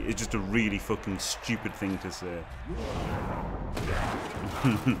a really fucking stupid thing to say.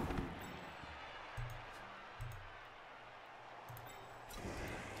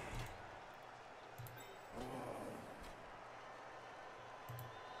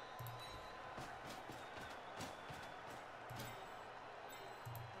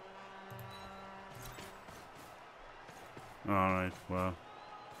 Alright, well.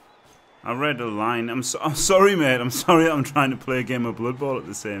 I read a line. I'm sorry, mate. I'm sorry I'm trying to play a game of Blood Bowl at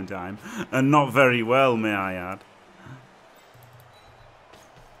the same time. And not very well, may I add.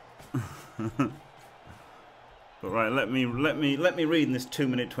 But right, let me read in this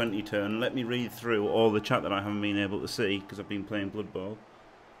 2-minute 20 turn. Let me read through all the chat that I haven't been able to see because I've been playing Blood Bowl.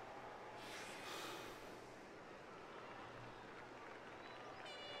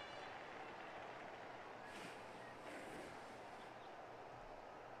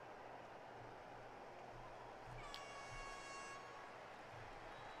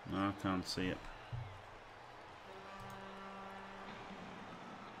 No, I can't see it.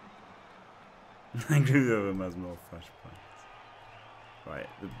 I agree with him has more flashbacks. Right,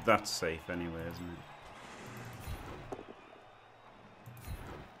 that's safe anyway, isn't it?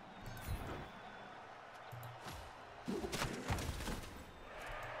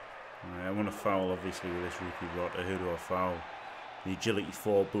 Right, I want to foul obviously with this rookie rotter. Who do I foul? The agility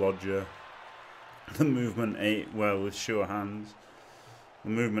 4 blodger. The movement 8, well, with sure hands. The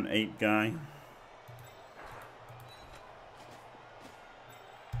movement 8 guy.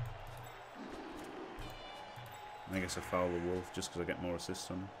 I guess I foul the wolf just because I get more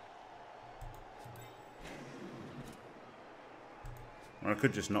assists on him. Or I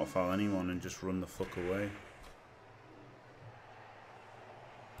could just not foul anyone and just run the fuck away.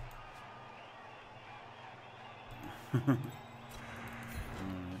 Well,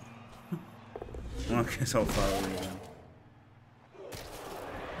 I guess I'll foul you then.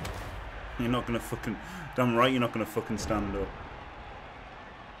 You're not gonna fucking... Damn right you're not gonna fucking stand up.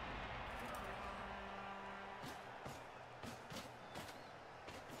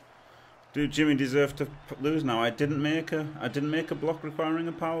 Do Jimmy deserve to lose now? I didn't make a block requiring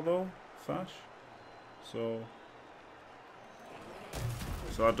a power though, Fash. So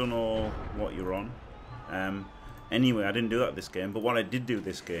I don't know what you're on. Anyway, I didn't do that this game, but what I did do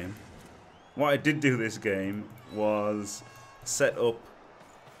this game was set up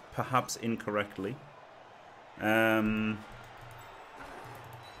perhaps incorrectly. You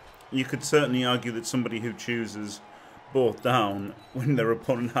could certainly argue that somebody who chooses both down when their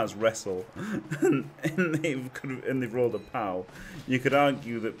opponent has wrestle and they've rolled a POW, you could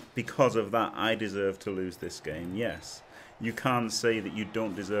argue that because of that I deserve to lose this game. Yes, you can't say that you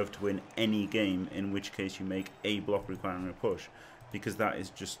don't deserve to win any game, in which case you make a block requiring a push, because that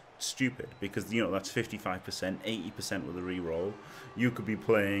is just stupid, because you know that's 55%, 80% with a reroll. You could be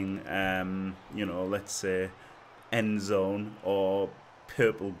playing you know, let's say end zone or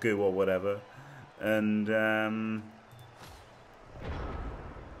purple goo or whatever, and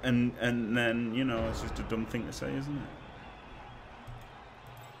then, you know, it's just a dumb thing to say, isn't it?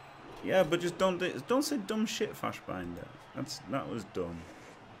 Yeah, but just don't say dumb shit, Fashbinder. That was dumb.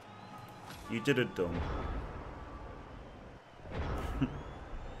 You did it dumb.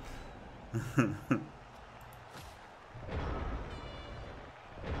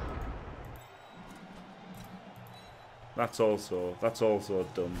 That's also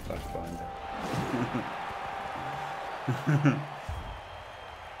dumb, Fashbinder.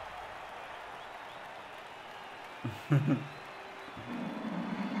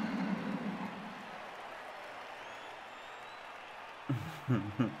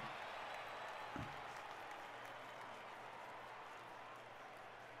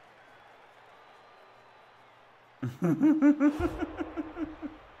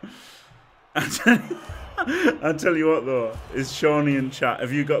 I tell you what though, is Shawnee in chat?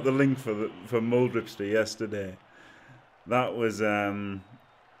 Have you got the link for Muldripster yesterday? That was one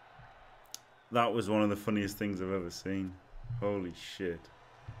of the funniest things I've ever seen. Holy shit!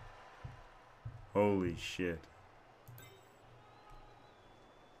 Holy shit!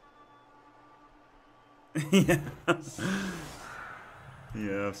 Yeah,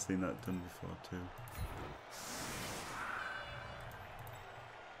 yeah, I've seen that done before too.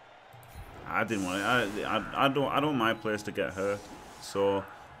 I didn't want it. I don't mind players to get hurt. So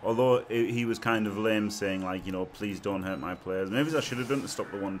although he was kind of lame saying like, you know, please don't hurt my players. Maybe I should have done to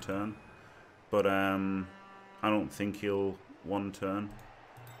stop the one turn. But I don't think he'll one turn.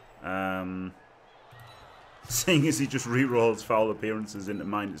 Seeing as he just re-rolls foul appearances into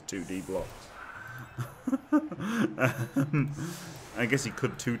minus 2D blocks. I guess he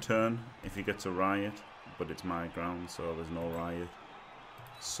could 2-turn if he gets a riot, but it's my ground, so there's no riot.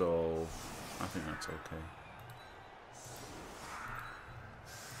 So I think that's okay.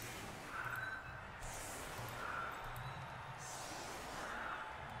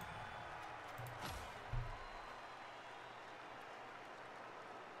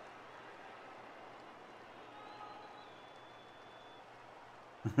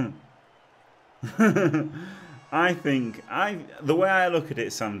 I think the way I look at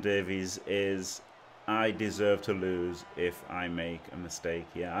it, Sam Davies, is I deserve to lose if I make a mistake.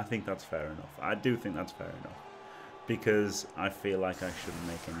 Yeah, I think that's fair enough. I do think that's fair enough because I feel like I shouldn't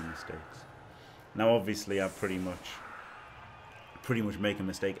make any mistakes. Now, obviously, I pretty much make a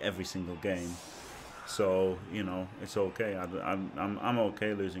mistake every single game, so you know it's okay. I'm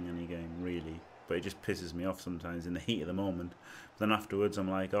okay losing any game really, but it just pisses me off sometimes in the heat of the moment. But then afterwards, I'm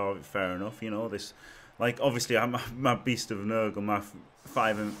like, oh, fair enough. You know this. Like, obviously, my Beast of Nurgle, my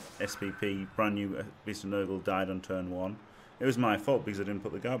 5 SPP, brand new Beast of Nurgle died on turn 1. It was my fault because I didn't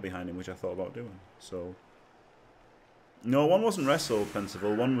put the guard behind him, which I thought about doing. So, no, one wasn't wrestle,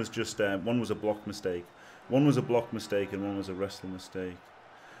 Pensible. One was just, one was a block mistake. One was a block mistake and one was a wrestle mistake.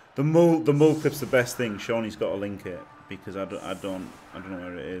 The mole clip's the best thing. Shawnee's got to link it because I don't know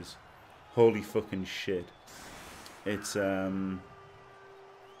where it is. Holy fucking shit. It's, yeah,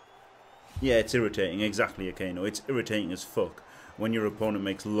 it's irritating. Exactly, Akano. It's irritating as fuck when your opponent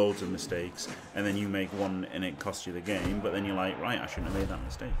makes loads of mistakes and then you make one and it costs you the game, but then you're like, right, I shouldn't have made that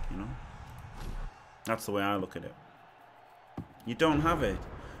mistake, you know? That's the way I look at it. You don't have it.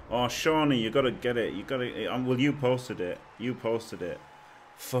 Oh, Shawnee, you gotta get it. You gotta. Well, you posted it. You posted it.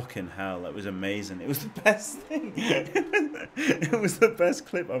 Fucking hell, that was amazing. It was the best thing. It was the best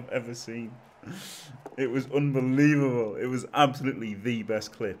clip I've ever seen. It was unbelievable. It was absolutely the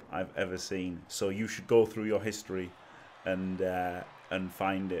best clip I've ever seen. So you should go through your history and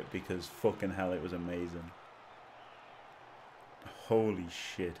find it because fucking hell, it was amazing. Holy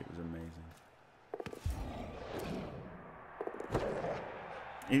shit, it was amazing.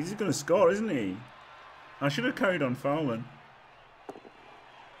 He's going to score, isn't he? I should have carried on fouling.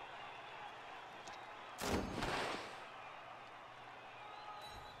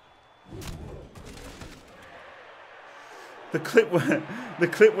 The clip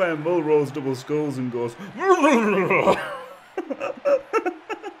where Mull rolls double skulls and goes. It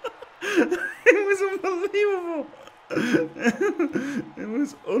was unbelievable. It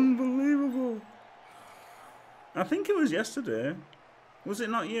was unbelievable. I think it was yesterday. Was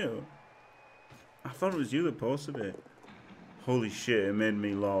it not you? I thought it was you that posted it. Holy shit, it made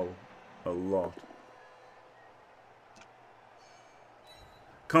me lol a lot.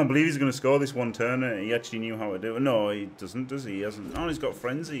 Can't believe he's going to score this one turner. He actually knew how to do it. No, he doesn't, does he? He hasn't. Oh, he's got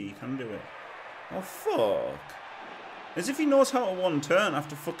Frenzy. He can do it. Oh, fuck. As if he knows how to one turn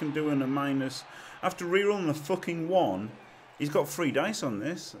after fucking doing a minus. After rerolling the fucking 1, he's got 3 dice on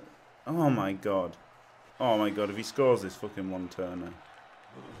this. Oh, my God. Oh, my God, if he scores this fucking one turner.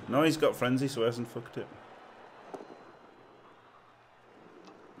 No, he's got Frenzy, so he hasn't fucked it.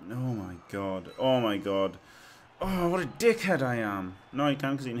 Oh, my God. Oh, my God. Oh, what a dickhead I am. No, he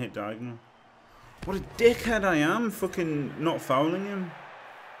can because he can hit diagonal. What a dickhead I am, fucking not fouling him.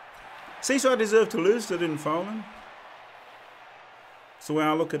 See, so I deserve to lose, so I didn't foul him. That's the way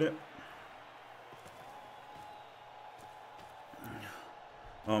I look at it.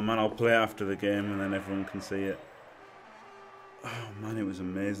 Oh man, I'll play after the game and then everyone can see it. Oh man, it was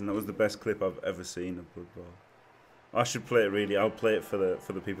amazing. That was the best clip I've ever seen of Bloodbowl. I should play it really. I'll play it for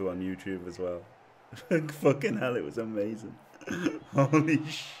the people on YouTube as well. Fucking hell, it was amazing. Holy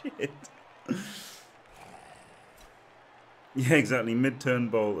shit. Yeah, exactly. Mid-turn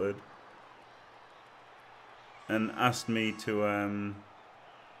bolted. And asked me to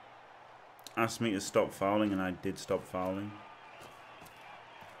stop fouling, and I did stop fouling.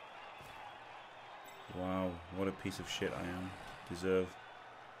 Wow, what a piece of shit I am.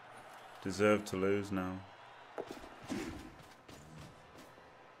 Deserve to lose now.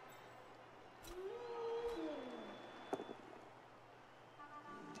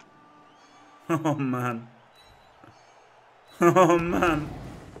 Oh man. Oh man.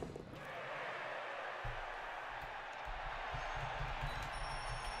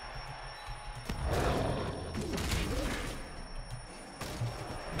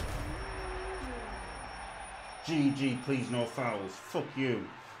 GG, please no fouls. Fuck you.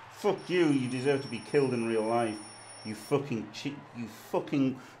 Fuck you, you deserve to be killed in real life. You fucking you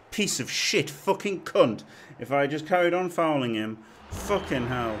fucking piece of shit, fucking cunt. If I just carried on fouling him, fucking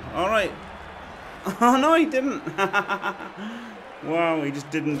hell. Alright. Oh no, he didn't. Wow, he just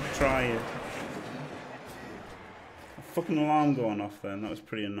didn't try it. A fucking alarm going off then, that was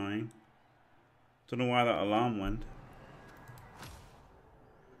pretty annoying. Don't know why that alarm went.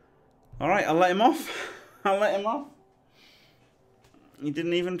 Alright, I'll let him off. I'll let him off. He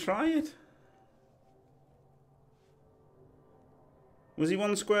didn't even try it. Was he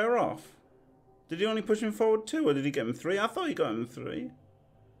 1 square off? Did he only push him forward 2, or did he get him 3? I thought he got him 3.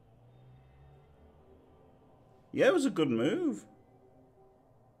 Yeah, it was a good move.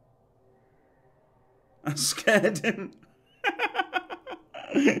 I scared him.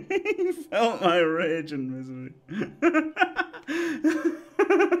 He felt my rage and misery.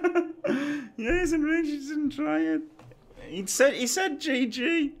 Yeah, he's enraged. He didn't try it. He said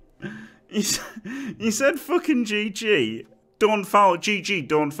GG. He said fucking GG. Don't foul. GG,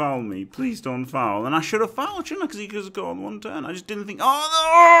 don't foul me. Please don't foul. And I should have fouled, shouldn't I? Because he could have gone 1 turn. I just didn't think,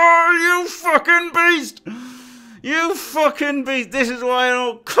 oh, you fucking beast. You fucking beast. This is why I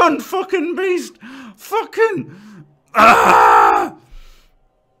don't cunt fucking beast. Fucking. Ah!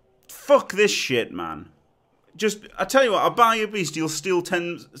 Fuck this shit, man. Just, I tell you what, I'll buy you a beast. You'll steal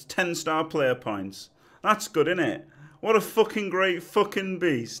 10-star player points. That's good, innit? What a fucking great fucking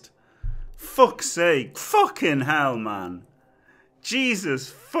beast. Fuck's sake. Fucking hell, man. Jesus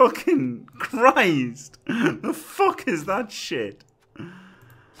fucking Christ. The fuck is that shit?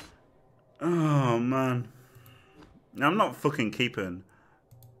 Oh, man. I'm not fucking keeping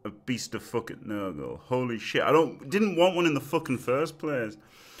a beast of fucking Nurgle. Holy shit. I didn't want one in the fucking first place.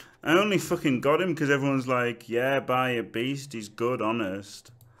 I only fucking got him because everyone's like, yeah, buy a beast. He's good,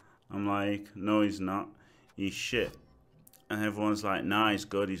 honest. I'm like, no, he's not. He's shit. And everyone's like, nah, he's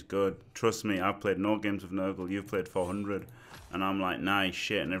good, he's good. Trust me, I've played no games of Nurgle. You've played 400. And I'm like, nah, he's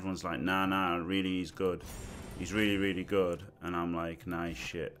shit. And everyone's like, nah, really, he's good. He's really, really good. And I'm like, nah, he's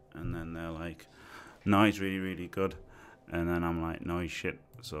shit. And then they're like, no, he's really, really good. And then I'm like, no, he's shit.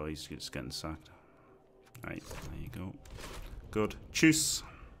 So he's just getting sacked. Right, there you go. Good. Choose.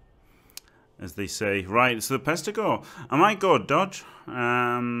 As they say. Right, so the Pestigo. I might go dodge.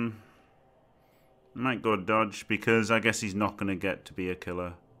 I might go dodge because I guess he's not going to get to be a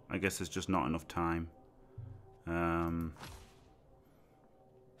killer. I guess there's just not enough time.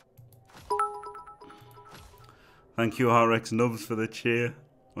 Thank you, RX Nubs, for the cheer.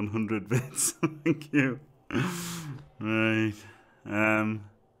 100 bits. Thank you. Right.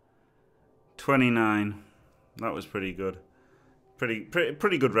 29. That was pretty good.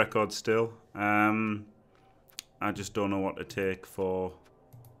 Pretty good record still. I just don't know what to take for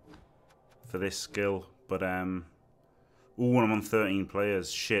this skill. But ooh, I'm on 13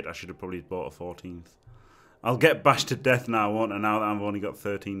 players. Shit, I should have probably bought a 14th. I'll get bashed to death now, won't I? Now that I've only got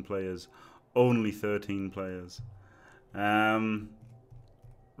 13 players. Only 13 players.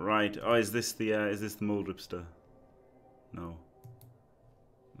 Right. Oh, is this the Muldripster? No.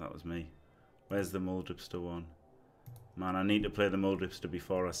 That was me. Where's the Muldripster one? Man, I need to play the Muldripster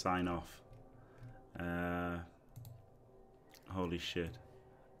before I sign off. Holy shit.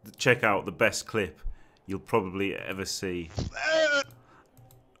 Check out the best clip you'll probably ever see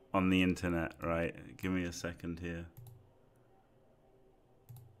on the internet. Right, give me a second here.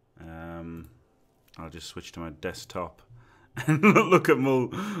 I'll just switch to my desktop and look at Mul.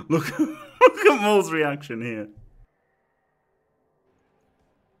 Look at Mul's reaction here.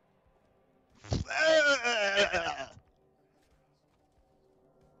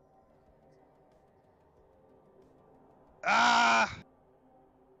 Ah!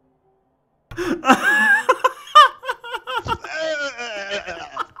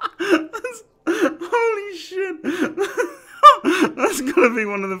 Holy shit. That's gonna be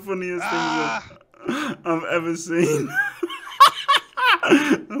one of the funniest things I've ever seen.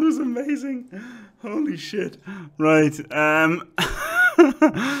 That was amazing. Holy shit. Right.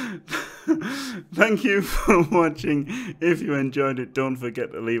 Thank you for watching. If you enjoyed it, don't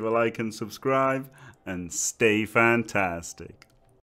forget to leave a like and subscribe. And stay fantastic.